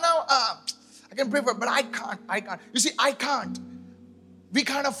for 1 hour. I can pray for, but I can't. You see, I can't. We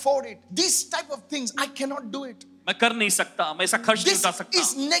can't afford it. These type of things, I cannot do it. मैं कर नहीं सकता, मैं ऐसा खर्च नहीं This उठा सकता. is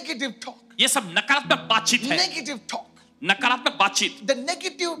negative talk. ये सब नकारात्मक बातचीत है. Negative talk. नकारात्मक बातचीत. The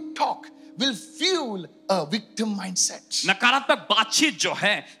negative talk will fuel a victim mindset. नकारात्मक बातचीत जो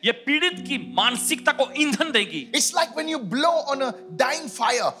है ये पीड़ित की मानसिकता को ईंधन देगी. It's like when you blow on a dying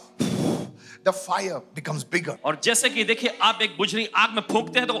fire. the fire becomes bigger. और जैसे कि देखिए आप एक बुझरी आग में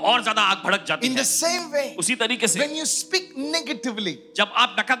फूंकते हैं तो और ज्यादा आग भड़क जाती In है। the same way, उसी तरीके से when you speak negatively, जब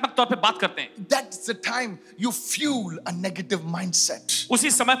आप नकारात्मक तौर पे बात करते हैं, that's the time you fuel a negative mindset.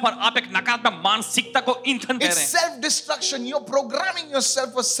 उसी समय पर आप एक नकारात्मक मानसिकता को ईंधन दे It's रहे हैं self-destruction. You're programming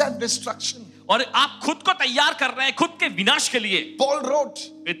yourself for self-destruction. और आप खुद को तैयार कर रहे हैं खुद के विनाश के लिए। Paul wrote,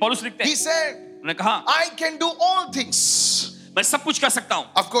 पौलुस लिखते he हैं, said, उन्होंने कहा I can do all things. मैं सब कुछ कर सकता हूँ।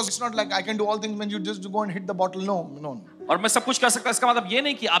 Of course, it's not like I can do all things when you just go and hit the bottle. No, no. और मैं सब कुछ कर सकता हूँ इसका मतलब ये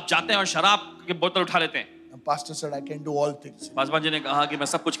नहीं कि आप जाते हैं और शराब की बोतल उठा लेते हैं। The pastor said, I can do all things. Paswan ji ने कहा कि मैं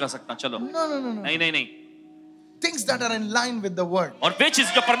सब कुछ कर सकता हूँ, चलो। No, no, no, no. नहीं नहीं नहीं। Things that are in line with the word. और वे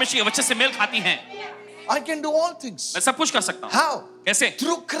चीज जो परमेश्वर के वचन से मेल खाती हैं, I can do all things. मैं सब कुछ कर सकता हूँ। How? कैसे?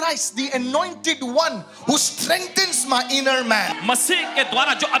 Through Christ, the anointed one who strengthens my inner man. मसीह के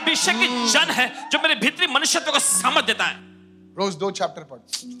द्वारा जो अभिषेकित जन है, जो मेरे भीतरी मनुष्यत्व को सामर्थ देता है। रोज 2 चैप्टर पढ़।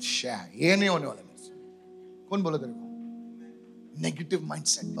 ये नहीं होने वाला मुझसे। कौन बोला तेरे को? Negative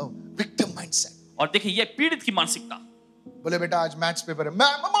mindset, victim mindset. और देखिए ये पीड़ित की मानसिकता, बोले बेटा आज मैथ्स पेपर है।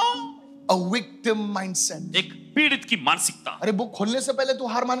 मामा, a victim mindset. एक पीड़ित की मानसिकता। अरे बुक खोलने से पहले तू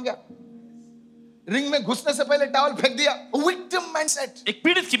हार मान गया। रिंग में घुसने से पहले टॉवल फेंक दिया। A victim mindset. एक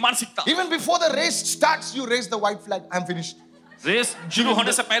पीड़ित की मानसिकता। Even before the race starts, you raise the white flag. I'm finished. Race शुरू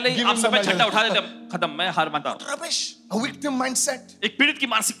होने से पहले ही आप सफेद झंडा उठा देते हैं, खत्म, मैं हार मानता हूँ। Rubbish. A victim mindset. एक पीड़ित की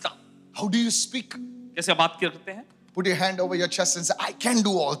मानसिकता। How do you speak? कैसे बात करते हैं? Put your hand over your chest and say, I can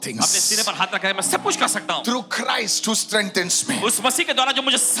do all अपने things सीने पर हाथ रखें, मैं सब कुछ कर सकता हूँ through Christ who strengthens me. उस मसीह के द्वारा जो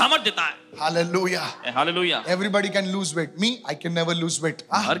मुझे सामर्थ देता है। Hallelujah. Hallelujah. Everybody can lose weight. Me, I can never lose weight.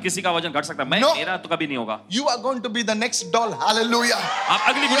 हर किसी का वजन घट सकता है, मैं No. मेरा तो कभी नहीं होगा। You are going to be the next doll. Hallelujah. आप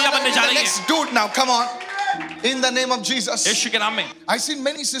अगली You गुड़िया are going बनने to जा be the रही next हैं dude now. Come on. In the name of Jesus. यीशु के नाम में। I've seen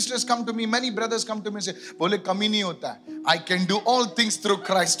many sisters come to me, many brothers come to me and say, बोले कमी नहीं होता है. I can do all things through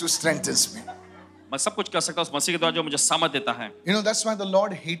Christ who strengthens me. मैं सब कुछ कर सकता हूँ उस मसीह के द्वारा जो मुझे सामर्थ देता है। You know, that's why the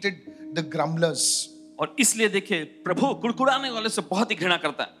Lord hated the grumblers. और इसलिए देखिए प्रभु कुड़कुड़ाने वाले से बहुत ही घृणा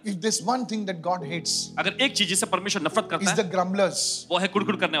करता है। If there's one thing that God hates, अगर एक चीज जिसे परमेश्वर नफरत करता is the है, grumblers. वो है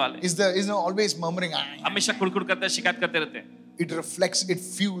कुड़कुड़ करने वाले। Is always murmuring. हमेशा कुड़कुड़ करते हैं, शिकायत करते रहते हैं। It reflects, it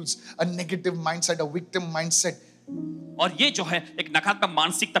fuels a negative mindset, a victim mindset. और ये जो है एक नकारात्मक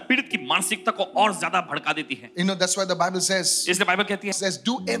मानसिकता, पीड़ित की मानसिकता को और ज्यादा भड़का देती है। You know, that's why the Bible says, इसलिए बाइबल कहती है, says,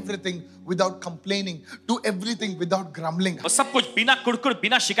 do everything without complaining, do everything without grumbling. और सब कुछ बिना कुड़कुड़,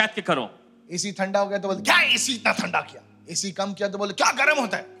 बिना शिकायत के करो। एसी ठंडा हो गया तो बोलते क्या एसी इतना ठंडा किया, एसी कम किया तो बोले क्या गर्म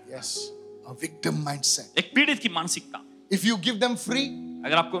होता है. Yes, a victim mindset. एक पीड़ित की मानसिकता। If you give them free,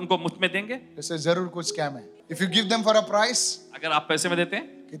 अगर आपको उनको मुफ्त में देंगे, जैसे जरूर कुछ स्कैम है. If you give them for a price, अगर आप पैसे में देते हैं,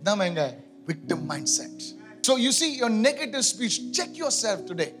 कितना महंगा है. Victim mindset. So you see your negative speech, check yourself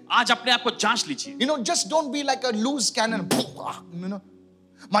today. आज अपने आप को जांच लीजिए। You know, just don't be like a loose cannon. You know,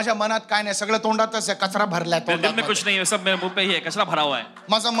 माझ्या मनात काय नाही, सगळं तोंडातच आहे, कचरा भरलाय मेरे दिल में तोंडात. कुछ नहीं है, सब मेरे मुंह पे ही है, कचरा भरा हुआ है।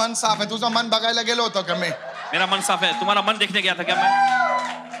 माझं मन साफ आहे. तुझं मन बघायला गेलो होतो का मी? मेरा मन साफ है, तुम्हारा मन देखने गया था क्या मैं?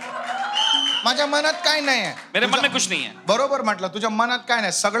 माझ्या मनात काय नाही आहे. मेरे मन में कुछ नहीं है। बरोबर म्हटलं, तुझ्या मनात काय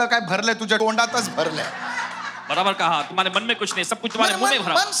नाही, सगळं काय भरलंय तुझ्या तोंडातच भरलंय. बराबर कहा, तुम्हारे मन में कुछ नहीं, सब कुछ तुम्हारे मुंह में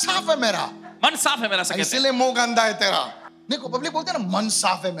भरा। मन साफ है मेरा, मन साफ है मेरा, कहते हैं। इसीलिए मुंह गंदा है तेरा. देखो पब्लिक बोलते हैं ना, मन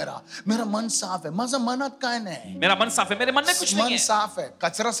साफ है मेरा, मेरा मन साफ है. माझं मनात काय नाही, मेरा मन साफ है, मेरे मन में कुछ नहीं मन है। साफ है.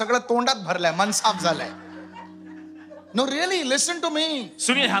 कचरा सगळं तोंडात भरलाय, मन साफ झालंय. No, really, listen to me.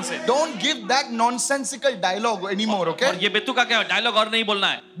 सुनिए ध्यान से। Don't give that nonsensical dialogue anymore, okay? और ये बेतु का क्या डायलॉग और नहीं बोलना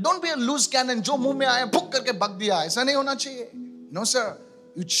है। Don't be a loose cannon, जो मुंह में आया भुक करके बक दिया. ऐसा नहीं होना चाहिए. No, sir.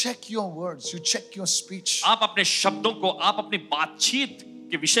 You check your words, you check your speech. आप अपने शब्दों को, आप अपनी बातचीत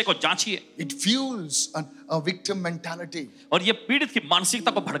के विषय को जांचिए। It fuels a victim mentality. और ये पीड़ित की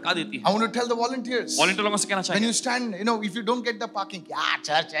मानसिकता को भड़का देती है। I want to tell the volunteers. Volunteer लोगों से कहना When you चाहिए, stand, you know, if you don't get the parking, yeah,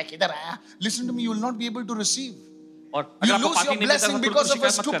 church है, किधर आया? Listen to me, you will not be able to receive. और You अगर आपको lose your पार्किंग नहीं मिलता blessing तो because of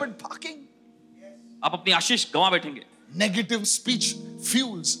a शिकायत मत कर। stupid parking. आप अपनी आशीष गंवा बैठेंगे। Negative speech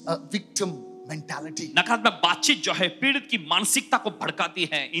fuels a victim mentality. नकारात्मक बातचीत जो है पीड़ित की मानसिकता को भड़काती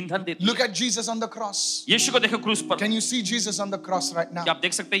है, ईंधन देती Look at Jesus on the cross. है। यीशु को देखो क्रूस पर। Can you see Jesus on the cross right now? क्या आप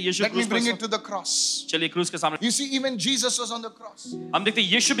देख सकते हैं यीशु Let me क्रूस bring पर? it to the cross. चलिए क्रूस के सामने। You see, even Jesus was on the cross. हम देखते हैं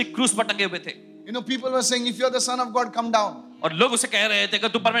यीशु भी क्रूस पर टंगे हुए थे। You know, people were saying, if you're the Son of God, come down. और लोग उसे कह रहे थे कि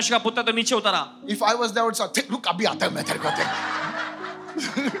तू परमेश्वर का पुत्र तो नीचे उतरा। If I was there, I would say, look, अभी आता है मैं तेरे को देख.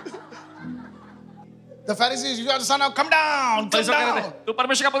 The Pharisees, if you are the Son of, come down, come फरीसी कह रहे थे, down. तू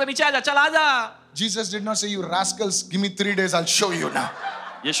परमेश्वर का पुत्र नीचे आ जा, चल आ जा। Jesus did not say, you rascals, give me 3 days, I'll show you now.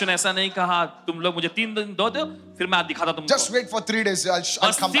 यीशु ने ऐसा नहीं कहा, तुम लोग मुझे 3 दिन दो फिर मैं दिखाता तुमको। Just wait for 3 days, I'll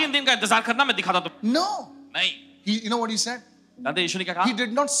बस come 3 back. दिन का इंतजार करना, मैं दिखाता तुम। No. नहीं, You know what he said? जानते यीशु ने क्या He कहा?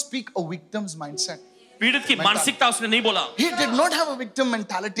 did not speak a victim's mindset. पीड़ित की मानसिकता उसने नहीं बोला। He did not have a victim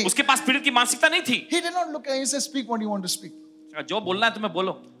mentality. उसके पास पीड़ित की मानसिकता नहीं थी। He did not look at, he said, speak what you want to speak. जो बोलना है तुम्हें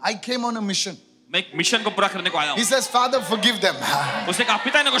बोलो। I came on a mission. मैं एक मिशन को पूरा करने को आया He हूँ। says, Father, forgive them. उसने कहा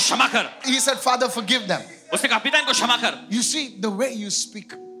पिता इनको क्षमा कर। He said, Father, forgive them. उसने कहा पिता इनको क्षमा कर। You see, the way you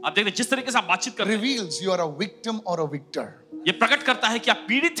speak आप देखते जिस तरीके से आप बातचीत कर रहे हैं, reveals you are a victim or a victor. ये प्रकट करता है कि आप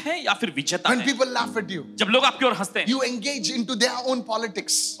पीड़ित हैं या फिर विजेता When हैं। people laugh at you, जब लोग आपकी ओर हंसते हैं you engage into their own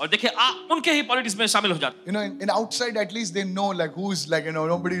politics. और देखिए आप उनके ही पॉलिटिक्स में शामिल हो जाते हैं। You know, in outside at least they know like who is like,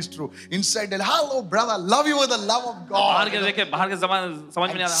 nobody is true. Inside they're, hello brother, love you with the love of बाहर God. के देखिए बाहर के समझ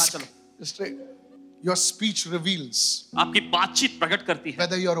में नहीं आता। हाँ चलो, Just your speech reveals आपकी बातचीत प्रकट करती है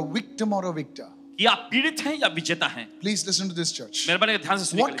whether you're a victim or a victor. कि आप पीड़ित हैं या विजेता हैं। Please listen to this, church. मेहरबानी ध्यान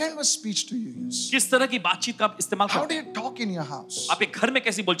से What सुनिए। kind of speech do you use? किस तरह की बातचीत का आप इस्तेमाल How करते do हैं? you talk in your house? आप एक घर में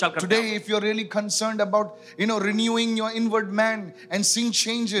कैसी बोलचाल करते हैं? Today, if you're really concerned about, renewing your inward man and seeing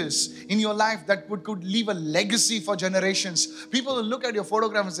changes in your life that could leave a legacy for generations, people will look at your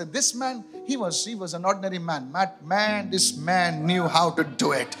photograph and say, "This man, he was an ordinary man. Man, this man knew how to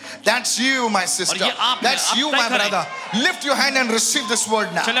do it." That's you, my sister. ये आप हैं, That's आप you, तय my करें। brother. Lift your hand and receive this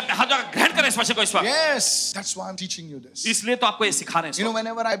word now. चलिए अपने हाथ जोड़कर ग्रहण करें इस वचन को इस वक्त। Yes, that's why I'm teaching you this. इसलिए तो आपको ये सिखा रहे हैं इस वक्त।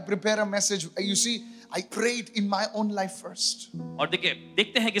 Whenever I prepare a message, you see, I pray it in my own life first. और देखिए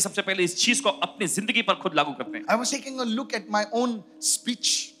देखते हैं कि सबसे पहले इस चीज को अपनी जिंदगी पर खुद लागू करते हैं। I was taking a look at my own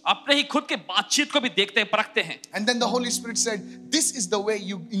speech. अपने ही खुद के बातचीत को भी देखते हैं, परखते हैं। And then the Holy Spirit said, "This is the way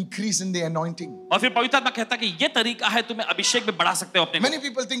you increase in the anointing." और फिर पवित्र आत्मा कहता है कि ये तरीका है तुम्हें अभिषेक में बढ़ा सकते हो अपने को। Many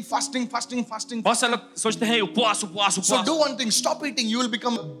people think fasting. बहुत सारे लोग सोचते हैं उपवास उपवास So उपवास। do one thing, stop eating. You will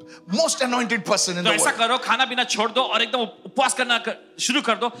become most anointed person in तो the ऐसा world. करो, खाना पीना छोड़ दो और एकदम उपवास करना शुरू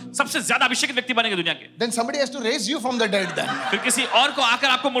कर दो। सबसे ज्यादा अभिषेकित व्यक्ति बनेंगे दुनिया के। Then somebody has to raise you from the dead then. फिर किसी और को आकर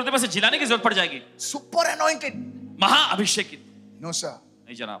आपको मुर्दे में से जिलाने की जरूरत पड़ जाएगी। Super anointed. महा अभिषेकित। No, sir.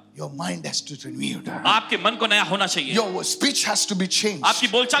 नहीं जनाब, Your mind has to be renewed. आपके मन को नया होना चाहिए। Your speech has to be changed. आपकी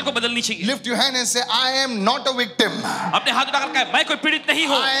बोलचाल को बदलनी चाहिए। Lift your hand and say, "I am not a victim. अपने हाथ उठाकर कहे मैं कोई पीड़ित नहीं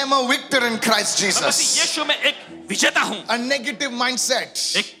हूँ। I am a victor in Christ मैं मसीह Jesus." यीशु में एक विजेता हूँ। A negative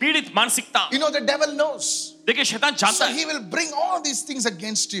mindset. एक पीड़ित मानसिकता। The devil knows. देखिए शैतान जानता So है, he will bring all these things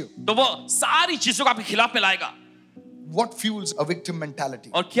against you. तो वो सारी चीजों को आपके खिलाफ में लाएगा। What fuels a victim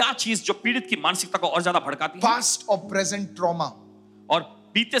mentality? और क्या चीज जो पीड़ित की मानसिकता को और ज्यादा भड़काती है? Past or present trauma. और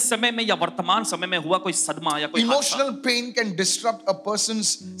बीते समय में या वर्तमान समय में हुआ कोई सदमा या कोई हादसा। Emotional pain can disrupt a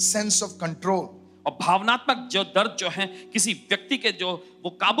person's sense of control. और भावनात्मक जो दर्द जो है किसी व्यक्ति के जो वो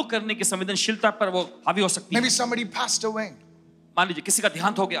काबू करने की संवेदनशीलता पर वो हावी हो सकती है। Maybe somebody passed away. मान लीजिए किसी का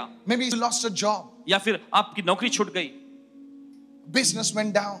देहांत हो गया, Maybe you lost a job. या फिर आपकी नौकरी छूट गई, Business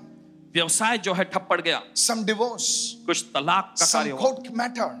went down. व्यवसाय जो है ठप पड़ गया, Some divorce. कुछ तलाक का Some कार्य हुआ, court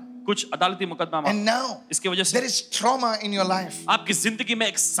matter. कुछ अदालती मुकदमा And now इसकी वजह there से is trauma in your life. आपकी जिंदगी में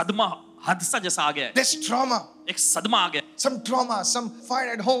एक सदमा हादसा जैसा आ गया है। There's trauma. एक सदमा आ गया Some trauma. Some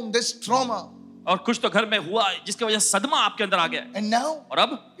fire at home. There's trauma. और कुछ तो घर में हुआ जिसकी वजह से सदमा आपके अंदर आ गया है। And now और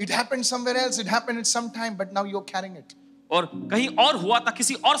अब it happened somewhere else. It happened at some time, but now you're carrying it. और कहीं और हुआ था,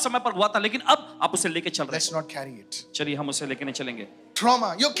 किसी और समय पर हुआ था, लेकिन अब आप उसे लेके चल रहे Let's not carry it. हैं। चलिए हम उसे लेके नहीं चलेंगे। Trauma.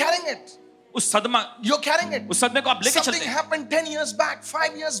 You're carrying it. उस सदमा You're carrying it. उस सदमे को आप लेके Something चलते हैं। happened 10 years back,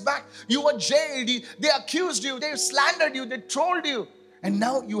 5 years back. You were jailed. They accused you. They slandered you. They trolled you. And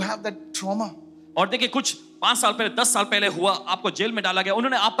now you have that trauma. और देखिए कुछ 5 साल पहले 10 साल पहले हुआ, आपको जेल में डाला गया,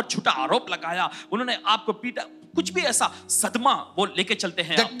 उन्होंने आप पर झूठा आरोप लगाया, उन्होंने आपको पीटा, कुछ भी ऐसा सदमा वो लेके चलते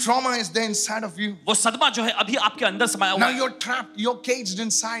हैं। That trauma is there inside of you. वो सदमा जो है अभी आपके अंदर समाया हुआ Now है you're trapped. You're caged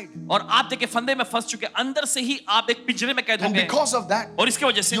inside. और आप देखिए फंदे में फंस चुके, अंदर से ही आप एक पिंजरे में कैद हो And गए because of that, और इसकी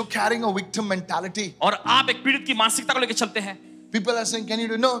वजह से you're carrying a victim mentality. और आप एक पीड़ित की मानसिकता को लेके चलते हैं। People are saying, "Can you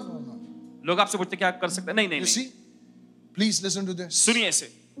do?" No, no, no. लोग आपसे पूछते क्या कर सकते हैं? नहीं नहीं You नहीं। see? Please listen to this. सुनिए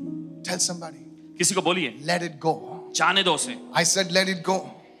इसे, Tell somebody, किसी को बोलिए let it go. जाने दो उसे। I said, let it go.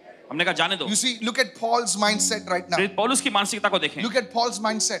 हमने कहा जाने दो। You see, look at Paul's mindset right now. प्रेरित पौलुस की मानसिकता को देखें। Look at Paul's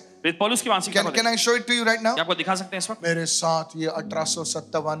mindset. प्रेरित पौलुस की मानसिकता को Can I show it to you right now? क्या आपको दिखा सकते हैं इस वक्त? मेरे साथ ये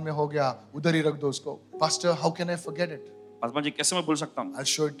 1857 में हो गया, उधर ही रख दो उसको. Pastor, how can I forget it? Paswan ji कैसे मैं भूल सकता हूँ? I'll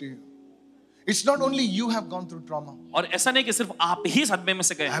show it to you. It's not only you have gone through trauma. और ऐसा नहीं कि सिर्फ आप ही सदमे में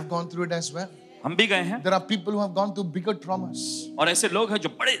से गए I हैं, have gone through it as well. हम भी गए हैं There are people who have gone through bigger traumas. और ऐसे लोग हैं जो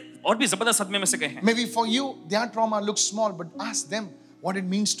बड़े और भी जबरदस्त सदमे में से गए हैं। Maybe for you, their trauma looks small, but ask them what it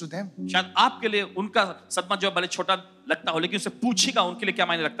means to them. शायद आपके लिए उनका सदमा जो है भले छोटा लगता हो, लेकिन उससे पूछिएगा उनके लिए क्या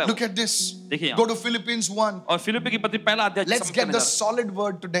मायने रखता है। Look at this. देखिए यहाँ। Go to Philippians 1. और फिलिप्पी की पत्री पहला अध्याय Let's समझ get करने the जा रहे solid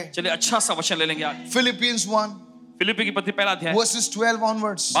word today. हैं। चलिए अच्छा सा वचन ले लेंगे आज। Philippians 1, फिलिप्पी की पत्री पहला अध्याय verses 12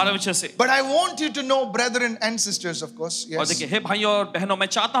 onwards. 12 वचन से। But I want you to know, brethren and sisters, of course, और yes, देखिए हे भाइयों और बहनों, मैं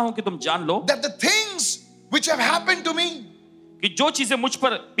चाहता हूं कि तुम जान लो that the things which have happened to me, कि जो चीजें मुझ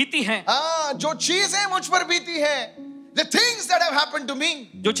पर बीती हैं, जो चीजें मुझ पर बीती हैं, the things that have happened to me,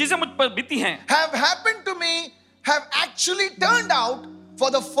 जो चीजें मुझ पर बीती हैं, have happened to me, have actually turned out for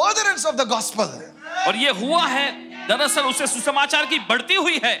the furtherance of the gospel. और ये हुआ है दरअसल उसे सुसमाचार की बढ़ती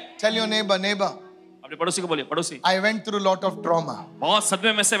हुई है. Tell your neighbor, अपने पड़ोसी को बोलिए, पड़ोसी, I went through a lot of trauma. बहुत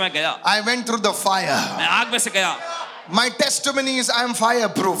सदमे में से मैं गया, I went through the fire. मैं आग में से गया. My testimony is I am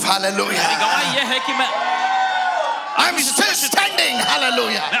fireproof. मेरी Hallelujah. गवाही ये है कि मैं I'm still standing.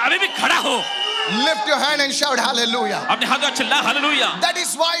 Hallelujah. अभी भी खड़ा हूँ. Lift your hand and shout hallelujah. अपने हाथ में चिल्ला hallelujah. That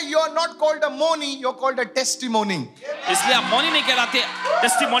is why you are not called a moni, you're called a testimony. इसलिए आप मौनी नहीं कहलाते,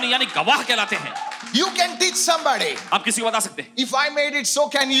 टेस्टिमोनी यानी गवाह कहलाते हैं. You can teach somebody. आप किसी को बता सकते हैं. If I made it, so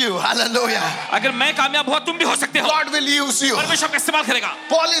can you. Hallelujah. अगर मैं कामयाब हुआ, तुम भी हो सकते हो. God will use you. परमेश्वर का इस्तेमाल करेगा.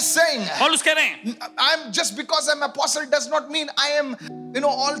 Paul is saying, पौलुस कह रहे हैं, I'm just because I'm apostle does not mean I am,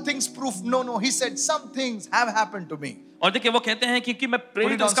 all things proof. No. He said some things have happened to me. और देखिए वो कहते हैं कि मैं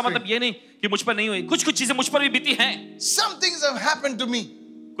प्रेरित हूं, इसका मतलब ये नहीं कि मुझ पर नहीं हुई. कुछ चीजें मुझ पर भी बीती हैं. Some things have happened to me.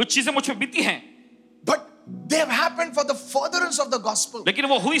 कुछ चीजें मुझ पर बीती हैं. But they have happened for the furtherance of the gospel. लेकिन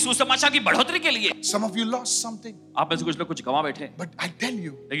वो हुई सुसमाचार की बढ़ोतरी के लिए. Some of you lost something. आप में से कुछ लोग कुछ गवा बैठे. But I tell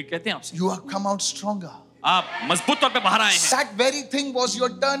you, लेकिन कहते हैं आपसे, you have come out stronger. आप मजबूत तौर पे बाहर आए हैं. That very thing was your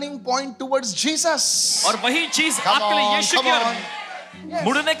turning point towards Jesus. और वही चीज Come आपके लिए on, यीशु come की ओर on. Yes.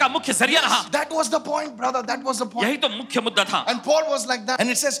 मुड़ने का मुख्य जरिया रहा. That was the point, brother. That was the point. यही तो मुख्य मुद्दा था. And Paul was like that. And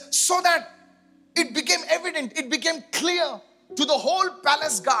it says, so that it became evident, it became clear to the whole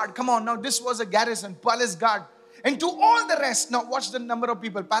palace guard. Come on, now this was a garrison, palace guard. And to all the rest, now watch the number of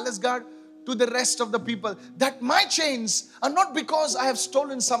people, palace guard, to the rest of the people, that my chains are not because I have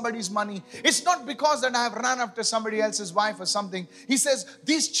stolen somebody's money. It's not because that I have run after somebody else's wife or something. He says,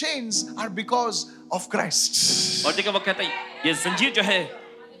 these chains are because of Christ. और देखिए वो कहता है ये जंजीर जो है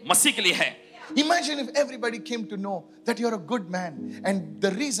मसीह के लिए है. Imagine if everybody came to know that you're a good man and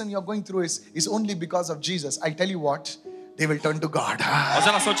the reason you're going through is only because of Jesus. I tell you what, they will turn to God. और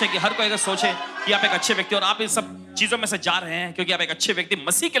जरा सोचे कि हर कोई अगर सोचे कि आप एक अच्छे व्यक्ति और आप इन सब चीजों में से जा रहे हैं क्योंकि आप एक अच्छे व्यक्ति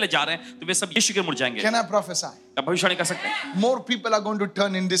मसीह के लिए जा रहे हैं, तो वे सब यीशु के मुड़ जाएंगे. Can I prophesy? आप भविष्यवाणी कर सकते हैं. More people are going to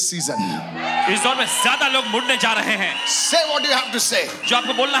turn in this season. इस दौर में ज्यादा लोग मुड़ने जा रहे हैं. Say what you have to say. जो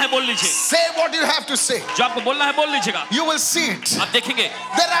आपको बोलना है बोल लीजिए. Say what you have to say. जो आपको बोलना है बोल लीजिएगा. You will see it. आप देखेंगे.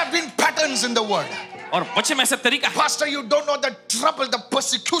 There have been patterns in the word. और बच्चे में ऐसा तरीका है. Pastor, you don't know the trouble, the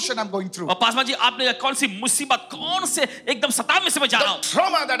persecution I'm going through. और पासवान जी आपने कौन सी मुसीबत, कौन से एकदम सताव में से मैं जा रहा The हूँ,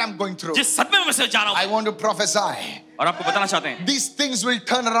 trauma that I'm going through. जिस सदमे में से जा रहा I हूँ. want to prophesy. और आपको बताना चाहते हैं These things will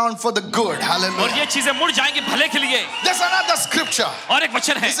turn around for the good. और Hallelujah. ये चीजें मुड़ जाएंगी भले के लिए. There's another scripture. और एक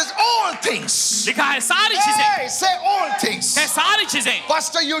वचन है, It says all things. लिखा है सारी चीजें. Hey, say all things. है सारी चीजें.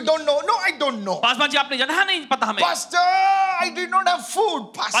 Pastor, you don't know. No, I don't know. Paswan ji आपने जाना नहीं पता हमें. Pastor, I did not have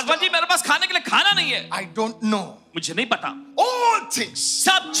food. Pastor, Paswan ji मेरे पास खाने के लिए खाना नहीं है. I don't know. मुझे नहीं पता. All things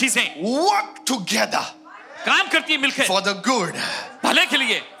सब चीजें work together काम करती है मिलकर for the good भले के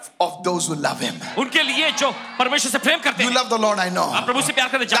लिए of those who love Him. उनके लिए जो परमेश्वर से प्रेम करते You हैं. love the Lord, I know. आप प्रभु से प्यार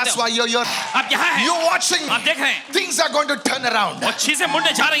करते जानते That's हो. why you're आप यहाँ हैं. you're watching. आप देख रहे हैं Things are going to turn around. और चीजें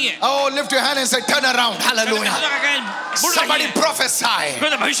मुड़ने जा रही हैं. Oh, lift your hand and say, turn around. Hallelujah. मुड़ रही Somebody हैं. prophesy. कोई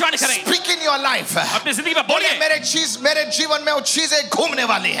तो भविष्यवाणी करें. Speak in your life. अपनी जिंदगी में बोलिए बोलिए मेरे जीवन में वो चीजें घूमने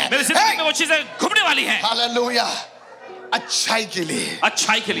वाली हैं. मेरी जिंदगी में Hey! वो चीजें घूमने वाली हैं. Hallelujah. अच्छाई के लिए.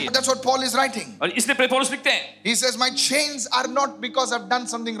 अच्छाई के लिए. That's what Paul is writing. और इसलिए प्रेरित पौलुस लिखते हैं He says, my chains are not because I've done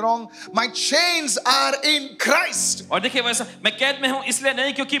something wrong. My chains are in Christ. और देखिए वैसा मैं कैद में हूं इसलिए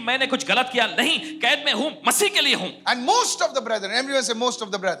नहीं क्योंकि मैंने कुछ गलत किया, नहीं, कैद में हूं मसीह के लिए हूं. And most of the brethren, everyone say most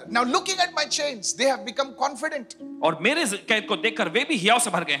of the brethren. Now looking at my chains, they have become confident. और मेरे कैद को देखकर वे भी हियाव से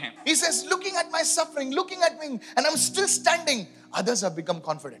भर गए हैं. He says, looking at my suffering, looking at me, and I'm still standing, others have become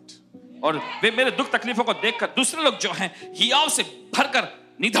confident. और वे मेरे दुख तकलीफों को देखकर दूसरे लोग जो हैं हियाव से भरकर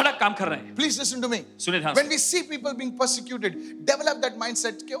निधड़क काम कर रहे हैं. Please listen to me. सुनिए ध्यान When से. we see people being persecuted, develop that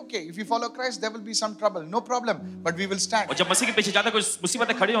mindset. Okay, if you follow Christ, there will be some trouble. No problem, but we will stand. और जब मसीह के पीछे जाते कुछ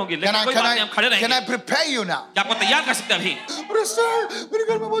मुसीबतें खड़ी होंगी, Can लेकिन कोई बात नहीं, हम खड़े can I रहेंगे. prepare you now? क्या आपको तैयार कर सकते हैं अभी? Pastor, मेरे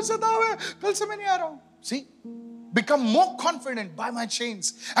घर में बहुत सताव है. कल से मैं नहीं आ रहा हूँ. See? Become more confident by my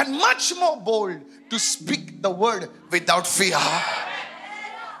chains and much more bold to speak the word without fear.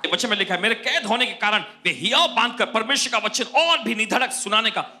 वचन में लिखा है मेरे कैद होने के कारण वे हियाव बांधकर परमेश्वर का वचन और भी निधड़क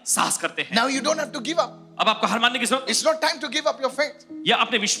सुनाने का साहस करते हैं. Now you don't have to give up. अब आपको हार मानने की जरूरत It's not time to give up your faith. या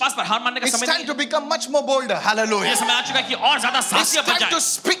अपने विश्वास पर हार मानने का It's समय time नहीं to become much more bolder. है. Hallelujah. ये समय आ चुका है कि और ज्यादा It's साहसी बन time to जाए.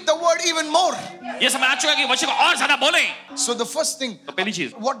 speak the word even more. ये समय आ चुका है कि वचन को और ज्यादा बोलें. So the first thing, तो पहली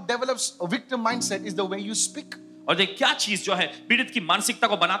चीज what develops a victim mindset is the way you speak. और ये क्या चीज जो है पीड़ित की मानसिकता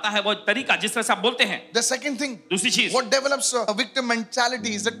को बनाता है, वो तरीका जिस तरह से आप बोलते हैं। The second thing, दूसरी चीज, what develops a victim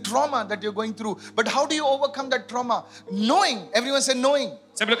mentality is the trauma that you're going through. But how do you overcome that trauma? Knowing, everyone say knowing,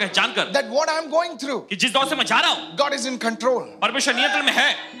 सभी लोग कहें जानकर that what I'm going through, कि जिस दौर से मैं जा रहा हूं, God is in control. परमेश्वर नियंत्रण में है।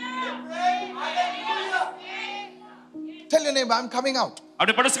 Tell your neighbor, I'm coming out.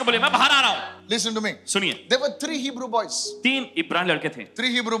 अपने पड़ोसी को बोले मैं बाहर आ रहा हूं। Listen to me. सुनिए, There were 3 Hebrew boys. 3 इब्रानी लड़के थे,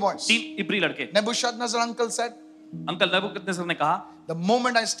 3 Hebrew boys. 3 इब्री लड़के। Nebuchadnezzar uncle said, uncle Nebuchadnezzar ने कहा, the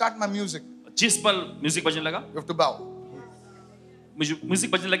moment I start my music, जिस पल म्यूजिक बजने लगा, you have to bow.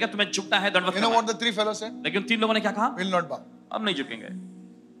 Music बजने लगा, तुम्हें झुकना है, दंडवत You know करना what है। the 3 fellows said? लेकिन 3 लोगों ने क्या कहा? Will not bow. हम नहीं झुकेंगे।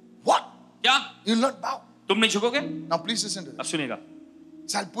 What? क्या? You will not bow. तुम नहीं झुकोगे? Now please listen to अब this. सुनिएगा,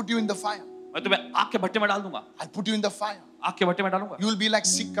 So I'll put you in the fire. मैं तुम्हें आग के भट्टे में डाल दूंगा, I'll put you in the fire. आग के भट्टे में डालूंगा, You will be like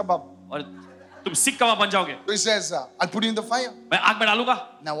Sikh kebab. और तुम सिक कबाब बन जाओगे। So he says, I'll put you in the fire. मैं आग में डालूंगा।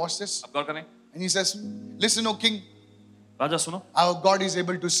 Now watch this. अब गौर करें, And he says, listen, O king, राजा सुनो, our God is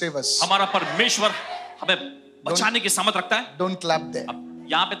able to save us. हमारा परमेश्वर हमें बचाने की सामर्थ रखता है। Don't clap there. अब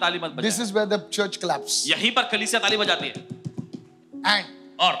यहाँ पे ताली मत This बजाओ, is where the church claps. यहीं पर कलीसिया ताली बजाती है। And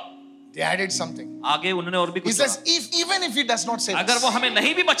और they added something. आगे उन्होंने और भी He कुछ says, कहा, even if he does not save अगर us, वो हमें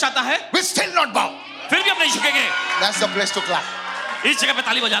नहीं भी बचाता है, we still not bow. फिर भी हम नहीं झुकेंगे। That's the place to clap. इस जगह पे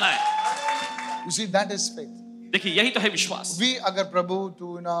ताली बजाना है। You see, that is faith. देखिए यही तो है विश्वास। We अगर प्रभू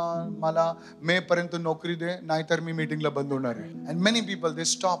तू ना मला मे पर्यंत नोकरी दे नाहीतर मी मीटिंगला बंद होणार आहे. And many people they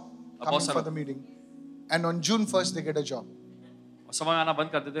stop coming बहुत for the meeting. And on June 1st they get a job. और समय आना बंद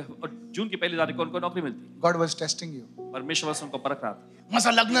कर देते और जून की पहली तारीख को उनको नौकरी मिलती। God was testing you. परमेश्वर से उनको परख रहा था।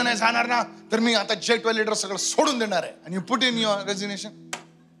 माझं लग्न नाही जाणार ना तर मी आता जेट टॉयलेटर सगळं सोडून देणार आहे. And you put in your resignation.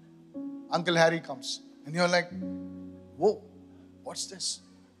 Uncle Harry comes and you're like, whoa, what's this?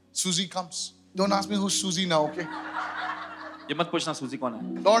 Susie comes. Don't ask me who's Susie now, okay? ये मत पूछना सूजी कौन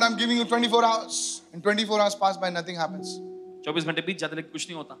है। Lord, I'm giving you 24 hours. And 24 hours pass by, nothing happens. 24 घंटे बीत जाते लेकिन कुछ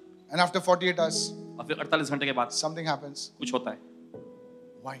नहीं होता, And after 48 hours, और फिर 48 घंटे के बाद something happens. कुछ होता है।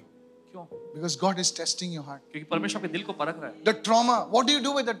 Why? क्यों? Because God is testing your heart. क्योंकि परमेश्वर आपके दिल को परख रहा है। The trauma, what do you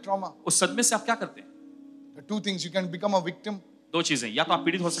do with the trauma? उस सदमे से आप क्या करते हैं? The two things, you can become a victim. 2 चीजें, या तो आप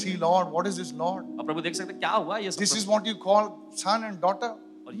पीड़ित हो सकते See, हैं Lord, what is this, Lord? और प्रभु देख सकते हैं क्या हुआ ये This सब, is what you call son and daughter?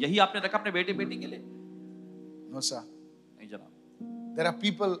 और यही आपने रखा अपने बेटे बेटी के लिए। No, sir. नहीं जनाब, There are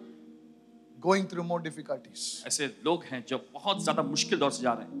people going through more difficulties. ऐसे लोग हैं जो बहुत ज्यादा मुश्किल दौर से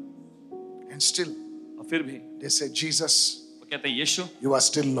जा रहे हैं And still, और फिर भी they say, Jesus, वो कहते हैं यीशु you are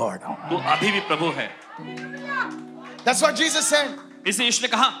still Lord. तू अभी भी प्रभु है। That's what Jesus said. इसलिए यीशु ने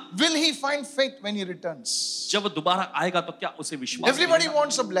कहा Will he find faith when he returns? जब वो दोबारा आएगा तो क्या उसे विश्वास Everybody मिलेगा?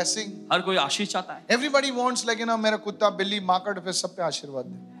 wants a blessing. हर कोई आशीष चाहता है, Everybody wants, like, मेरा कुत्ता बिल्ली माकड़ पे सब पे आशीर्वाद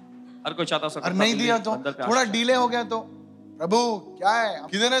दे. हर कोई चाहता है उसका और कुत्ता नहीं बिल्ली दिया तो बंदर पे थोड़ा आशीष। डिले हो गया तो प्रभु क्या है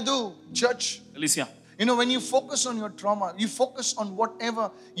किधर है तू? Church. कलीसिया, You know, when you focus on your trauma, you focus on whatever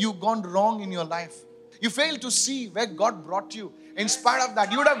you've gone wrong in your life. You fail to see where God brought you. In spite of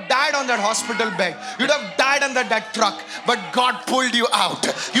that, you would have died on that hospital bed. You would have died under that truck. But God pulled you out.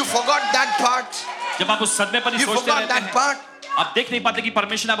 You forgot that part. जब आप उस सदमे पर ही You सोचते forgot रहते that हैं, part. आप देख नहीं पाते कि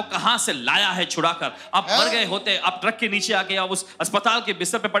परमेश्वर ने आपको कहां से लाया है छुड़ाकर। आप मर गए होते, आप ट्रक के नीचे आके या उस अस्पताल के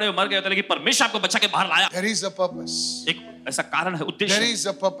बिस्तर पे पड़े हुए मर गए होते, लेकिन परमेश्वर आपको बचा के बाहर लाया। There is a purpose. एक ऐसा कारण है, उद्देश्य There है, is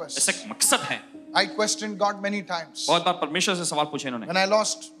a purpose. ऐसा एक मकसद है। I questioned God many times. बहुत बार परमेश्वर से सवाल पूछे इन्होंने। When I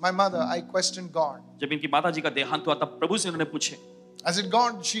lost my mother, I questioned God. जब इनकी माता जी का देहांत हुआ तब प्रभु से इन्होंने पूछे। I said,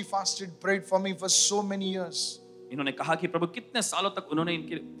 God, she fasted, prayed for me for so many years. इन्होंने कहा कि प्रभु कितने सालों तक उन्होंने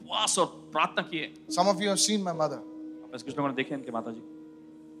इनके उपवास और प्रार्थना किए। Some of you have seen my mother. बस कुछ लोगों ने देखे इनके माता जी।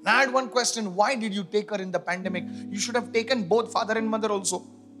 Now I had one question. Why did you take her in the pandemic? You should have taken both father and mother also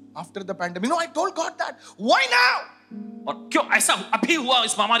after the pandemic. No, I told God that. Why now? और क्यों ऐसा अभी हुआ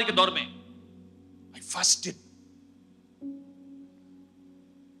इस महामारी के दौर में? I fasted.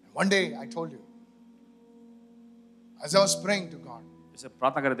 One day I told you, as I was praying to God, इसे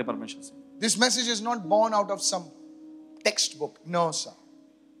प्रार्थना कर रहे थे परमेश्वर से। this message is not born out of some textbook. No, sir.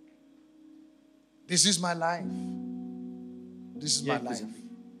 This is my life. This is my Yeah, life.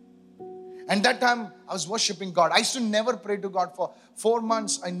 And that time I was worshiping God. I used to never pray to God for 4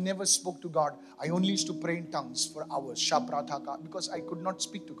 months. I never spoke to God. I only used to pray in tongues for hours. Shaprathaka, because I could not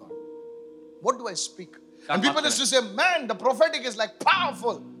speak to God. What do I speak? And people used to say, man, the prophetic is like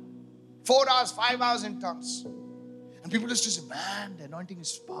powerful. 4 hours, 5 hours in tongues. And people used to say, man, the anointing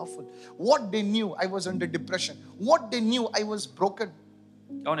is powerful. What they knew, I was under depression. What they knew, I was broken.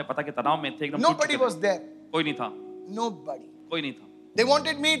 क्या उन्हें पता कि तनाव में थे, एकदम टूट Nobody चुके थे। was there. कोई नहीं था, Nobody. कोई नहीं था। They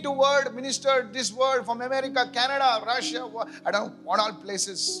wanted me to minister this word from America, Canada, Russia, I don't know what all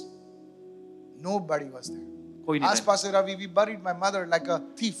places. Nobody was there. कोई नहीं Ask था। Pastor Ravi, we buried my mother like a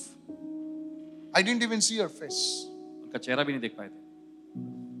thief. I didn't even see her face. उनका चेहरा भी नहीं देख पाए थे.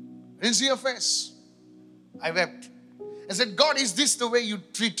 I didn't see her face. I wept. I said, God, is this the way you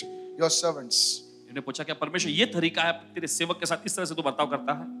treat your servants? इन्होंने पूछा क्या परमेश्वर ये तरीका है तेरे सेवक के साथ इस तरह से तू बर्ताव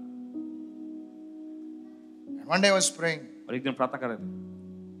करता है? And one day I was praying. और एक दिन प्रार्थना कर रहे थे.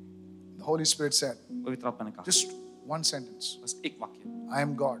 The Holy Spirit said, पवित्र आत्मा ने कहा just one sentence. बस एक वाक्य, I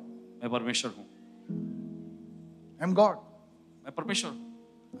am God. मैं परमेश्वर हूँ. I am God. मैं परमेश्वर हूँ.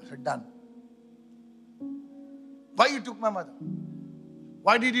 I said, done. Why you took my mother?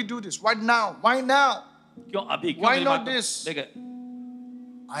 Why did you do this? Why now? Why now? क्यों अभी? क्यों Why मेरी not माँ को this? ले गए?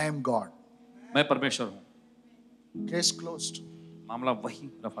 I am God. मैं परमेश्वर हूँ. Case closed. मामला वही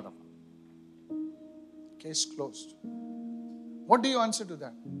रफा दफा. Case closed. What do you answer to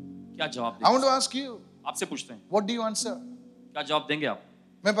that? क्या जवाब I want देंगे? to ask you. आपसे पूछते हैं. What do you answer? क्या जवाब देंगे आप?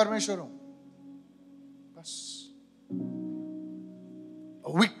 मैं परमेश्वर हूँ. बस.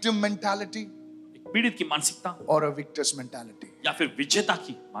 A victim mentality एक पीड़ित की मानसिकता or a victor's mentality. या फिर विजेता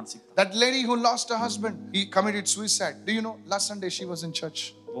की मानसिकता. That lady who lost her husband, he committed suicide. Do you know? Last Sunday she was in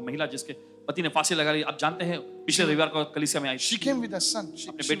church. वो महिला जिसके पति ने फांसी लगा ली, आप जानते हैं पिछले रविवार को कलीसिया में आई. She came with her son. She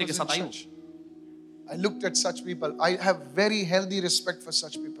अपने she बेटे के was in साथ आई. church. I looked at such people. I have very healthy respect for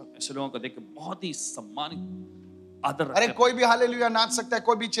such people. ऐसे लोगों को देख के बहुत ही सम्मान आदर अरे रखते हैं. कोई भी हालेलुया नाच सकता है,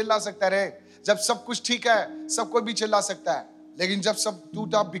 कोई भी चिल्ला सकता है रे. जब सब कुछ ठीक है, सब कोई भी चिल्ला सकता है. लेकिन जब सब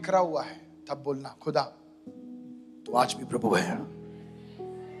टूटा बिखरा हुआ है, तब बोलना खुदा तो आज भी प्रभु है.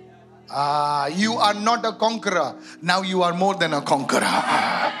 You are not a conqueror. Now you are more than a conqueror.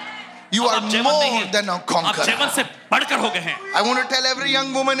 You are आप जेवण नहीं more हैं. than a आप conqueror. जेवण से बढ़कर हो गए हैं. I want to tell every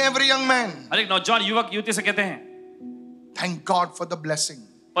young woman, every young man, हर एक नौजवान युवक युवती से कहते हैं thank God for the blessing.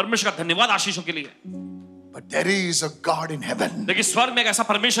 परमेश्वर का धन्यवाद आशीषों के लिए. But there is a God in heaven. लेकिन स्वर्ग में एक ऐसा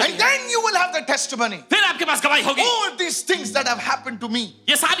परमेश्वर And है. then you will have the testimony. फिर आपके पास गवाही होगी. All these things that have happened to me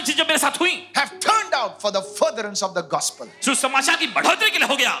ये सारी चीजें मेरे साथ हुई have turned out for the furtherance of the gospel. सुसमाचार की बढ़ोतरी के लिए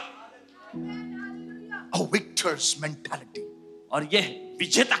हो गया. A victor's mentality. और यह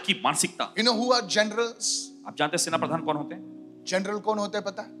विजेता की मानसिकता. You know who are generals? आप जानते हैं सेना प्रधान कौन होते हैं? जनरल कौन होते हैं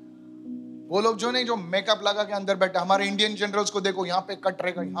पता है? वो लोग जो नहीं जो मेकअप लगा के अंदर बैठा. हमारे इंडियन जनरल्स को देखो, यहाँ पे कट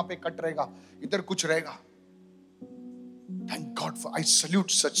रहेगा, यहाँ पे कट रहेगा, इधर कुछ रहेगा. Thank God for I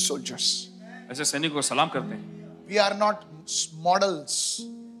salute such soldiers. ऐसे सैनिकों को सलाम करते हैं. We are not models.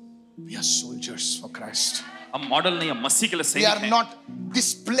 We are soldiers for Christ. हम मॉडल नहीं, हम मसीह के लिए We सैनिक are हैं. not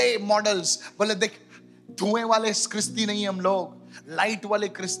display models. बोले देख धुएं वाले क्रिस्ती नहीं हम लोग, लाइट वाले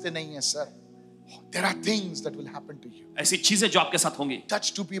क्रिस्ती नहीं है sir. There are things that will happen to you. ऐसी चीजें जो आपके साथ होंगी.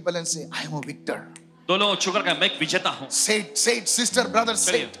 Touch two people and say, I am a victor. दो लोगों को छूकर कहें, मैं एक विजेता हूँ. Say it, sister, brother,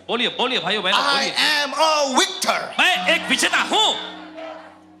 say चलिए, it. बोलिए बोलिए भाइयों बहनों, I बोलिए. am a victor. मैं एक विजेता हूँ.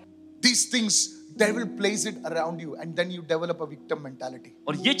 These things, devil plays it around you, and then you develop a victim mentality.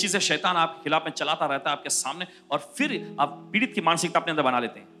 और ये चीजें शैतान आपके खिलाफ में चलाता रहता है आपके सामने, और फिर आप पीड़ित की मानसिकता अपने अंदर बना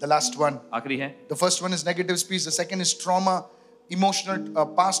लेते हैं. The last one. आखिरी है, The first one is negative speech. The second is trauma, emotional,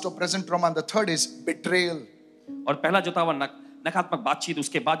 past or present trauma. And the third is betrayal. और पहला जो था वो नकारात्मक बातचीत,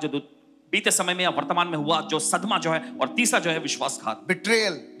 उसके बाद जो बीते समय में या वर्तमान में हुआ जो सदमा जो है, और तीसरा जो है विश्वासघात.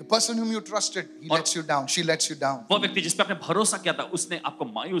 Betrayal. The person whom you trusted, he lets you down. She lets you down. वो व्यक्ति जिस पे आपने भरोसा किया था उसने आपको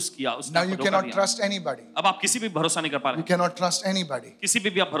मायूस किया, उसने Now आपको you धोखा cannot दिया. trust anybody. अब आप किसी पे भरोसा नहीं कर पा You रहे, cannot trust anybody. किसी पे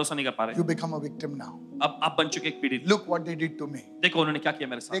भी आप भरोसा नहीं कर पा रहे. You become a victim now. अब आप बन चुके एक पीड़ित. Look what they did to me. देखो उन्होंने क्या किया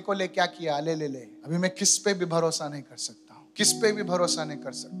मेरे साथ. देखो ले क्या किया, ले. अभी मैं किस पे भी भरोसा नहीं कर सकता हूँ. किस पे भी भरोसा नहीं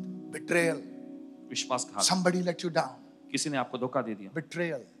कर सकता. Betrayal. विश्वासघात. Somebody let you down. किसी ने आपको धोखा दे दिया.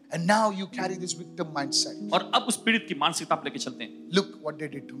 Betrayal. And now you carry this victim mindset. और अब उस पीड़ित की मानसिकता आप लेके चलते हैं. Look what they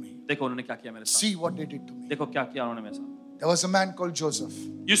did to me. देखो उन्होंने क्या किया मेरे साथ. See what they did to me. देखो क्या किया उन्होंने मेरे साथ. There was a man called Joseph.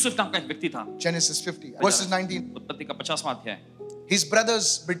 Yusuf नाम का एक व्यक्ति था. Genesis 50, verses 19. उत्पत्ति का 50वां अध्याय. His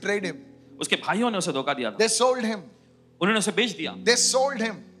brothers betrayed him. उसके भाइयों ने उसे धोखा दिया था. They sold him. उन्होंने उसे बेच दिया. They sold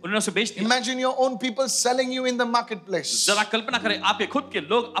him. उन्होंने उसे बेच दिया. Imagine your own people selling you in the marketplace. जरा कल्पना करें आपके खुद के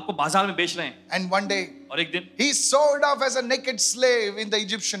लोग आपको बाजार में बेच रहे हैं. And one day, और एक दिन he sold off as a naked slave in the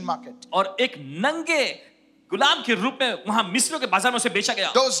Egyptian market. और एक नंगे गुलाम के रूप में वहां मिस्रियों के बाजार में उसे बेचा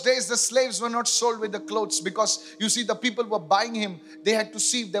गया. Those days, the slaves were not sold with the clothes because you see, the people were buying him. They had to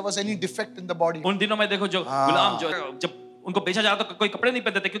see if there was any defect in the body. उन दिनों में देखो जो गुलाम जो जब उनको बेचा जा रहा तो कोई कपड़े नहीं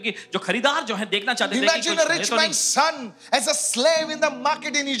पहनते थे, क्योंकि जो खरीदार जो है देखना चाहते थे कि Imagine कुछ a है rich तो man's नहीं. son as a slave in the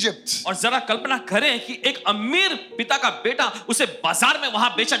market in Egypt. और जरा कल्पना करें कि एक अमीर पिता का बेटा उसे बाजार में वहां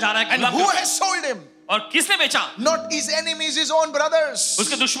बेचा जा रहा है. And गुलाम who के- has sold him? और किसने बेचा? Not his enemies, his own brothers.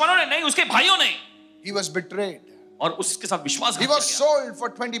 उसके दुश्मनों ने नहीं, उसके भाइयों ने. He was betrayed. और उसके साथ विश्वासघात He किया was गया. sold for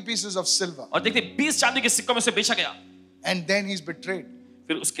 20 pieces of silver. और देखते 20 चांदी के सिक्कों में से बेचा गया. And then he's betrayed.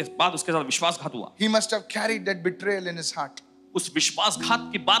 फिर उसके बाद उसके साथ विश्वासघात हुआ. He must have carried that betrayal in his heart. उस विश्वासघात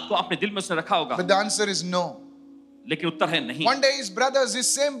की बात को अपने दिल में उसने रखा होगा, But the answer is no. लेकिन उत्तर है नहीं। One day his brothers, his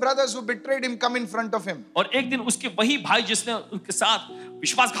same brothers who betrayed him, come in front of him. और एक दिन उसके वही भाई जिसने उनके साथ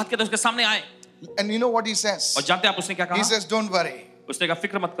विश्वासघात किया था उसके सामने आए, And you know what he says? और जानते हैं आप उसने क्या He कहा? says, don't worry. उसने कहा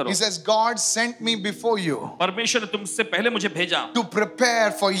फिक्र मत करो, He says, God sent me before you परमेश्वर ने तुमसे पहले मुझे भेजा to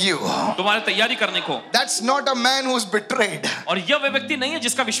prepare for you. तुम्हारी तैयारी करने को। That's not a man who's betrayed. और यह वह व्यक्ति नहीं है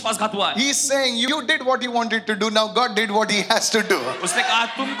जिसका विश्वासघात हुआ है। He's saying, you did what you wanted to do. Now God did what he has to do. उसने कहा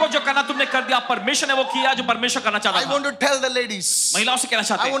तुमको जो करना तुमने कर दिया, परमेश्वर ने वो किया जो परमेश्वर करना चाहता I था। want to tell the ladies. महिलाओं से कहना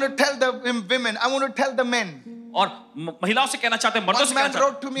चाहते I हैं, want to tell the women. I want to tell the men. और महिलाओं से कहना चाहते हैं, मर्दों One से कहना man चाहते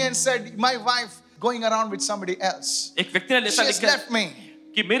wrote to me and said, my wife going around with somebody else. हैं। एक व्यक्ति ने She ऐसा has लिखा left me.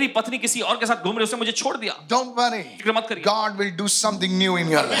 कि मेरी पत्नी किसी और के साथ घूम रही, उसने मुझे छोड़ दिया। Don't worry. फिक्र मत करिए, God will do something new in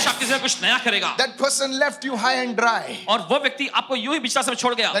your life. परमेश्वर आपके जिंदगी में कुछ नया करेगा। That person left you high and dry. और वो व्यक्ति आपको यूं ही बिछड़ा से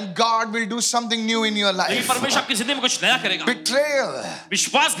छोड़ गया, Then God will do something new in your लेकिन life. परमेश्वर आपकी जिंदगी में कुछ नया करेगा। Betrayal. You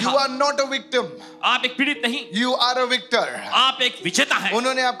विश्वासघात, are not a victim. आप एक पीड़ित नहीं, You are a victor. आप एक विजेता हैं।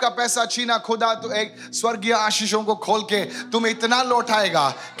 उन्होंने आपका पैसा छीना, खुदा तो एक स्वर्गीय आशीषों को खोल के तुम इतना लौटाएगा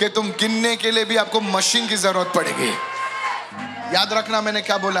कि तुम गिनने के लिए भी आपको मशीन की जरूरत पड़ेगी। याद रखना मैंने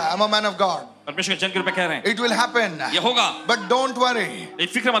क्या बोला? I'm a man of God. परमेश्वर के जन के रूप में कह रहे हैं, It will happen. ये होगा, But don't worry. लेकिन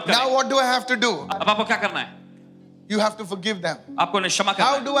फिक्र मत Now करें। what do I have to do? अब आपको क्या करना है? You have to forgive them. आपको उन्हें क्षमा करना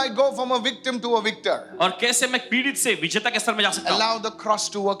How है। do I go from a victim to a victor? और कैसे मैं पीड़ित से विजेता के स्तर में जा सकता हूँ? Allow the cross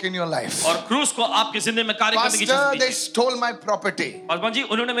to work in your life. और क्रूस को आपकी जिंदगी में कार्य करने की Pastor, इजाजत they दीजिए। stole my property. और जी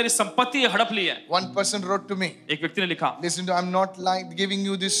उन्होंने मेरी संपत्ति हड़प ली है। One person wrote to me. एक व्यक्ति ने लिखा, Listen to, I'm not like giving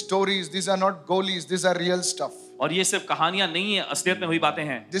you these stories. These are not goalies. These are real stuff. और ये सिर्फ कहानियां नहीं है, असलियत में हुई बातें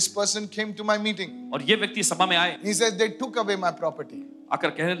हैं। This person came to my meeting. और ये व्यक्ति सभा में आए, He said, they took away my property. आकर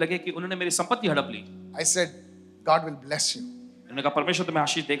कहने लगे कि उन्होंने मेरी संपत्ति हड़प ली। I said, God will bless you. उन्होंने कहा परमेश्वर तुम्हें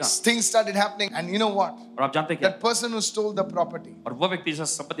आशीष देगा। Things started happening. And you know what? और आप जानते हैं क्या? That person who stole the property. और वो व्यक्ति जिसने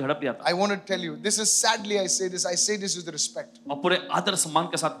संपत्ति हड़प लिया था, I want to tell you, this is sadly I say this with respect. और पूरे आदर सम्मान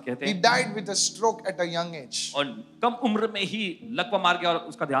के साथ कहते He हैं, died with a stroke at a young age. और कम उम्र में ही लकवा मार गया और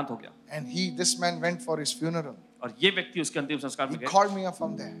उसका देहांत हो गया। And this man went for his funeral. और ये व्यक्ति उसके अंतिम संस्कार He में गए called me up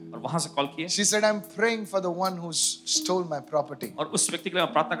from there. और वहां से कॉल किए, She said, I'm praying for the one who stole my property. और उस व्यक्ति के लिए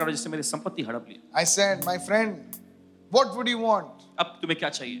मैं प्रार्थना कर रहा हूं जिसने मेरी संपत्ति हड़प ली। I said, my friend, what would you want? अब तुम्हें क्या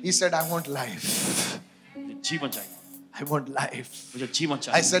चाहिए? He said, I want life. मुझे जीवन चाहिए, I want life. मुझे जीवन I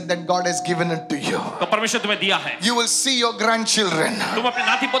चाहिए। said, then God has given it to you. तो परमेश्वर तुम्हें दिया है, You will see your grandchildren. तुम अपने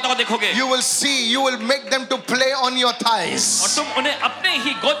नाती पोता को देखोगे You will make them to play on your और thighs. तुम उन्हें अपने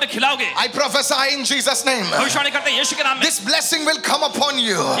ही गोद में खिलाओगे। I prophesy in Jesus' name. भविष्यवाणी करते हैं यीशु के नाम में, This blessing will come upon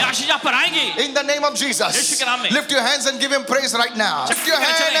you. ये आशीष आप पर आएंगी। In the name of Jesus. यीशु के नाम में। Lift your hands and give him praise right now. Lift your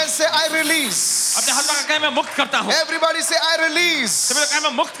hand and say, I release. अपने हाथ में कहें मैं मुक्त करता हूँ। Everybody say, I release. सभी लोग कहें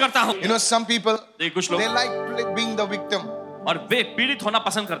मैं मुक्त करता हूँ। You know, some people, देखिए कुछ they लोग like being the victim. और वे पीड़ित होना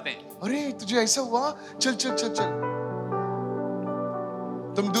पसंद करते हैं। अरे तुझे ऐसा हुआ, चल चल चल चल।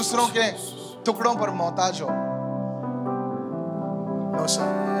 तुम दूसरों के टुकड़ों पर मोहताज हो। No sir.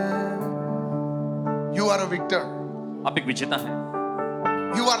 You are a victor. आप एक विजेता हैं।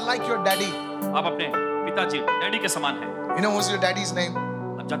 You are like your daddy. आप अपने पिताजी डैडी के समान हैं। You know who's your daddy's name?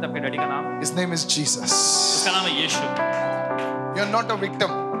 आप जानते हैं आपके डैडी का नाम? His name is Jesus. उसका नाम है यीशु। You're not a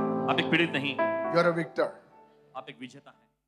victim. आप एक पीड़ित नहीं, You're a victor. आप एक विजेता हैं।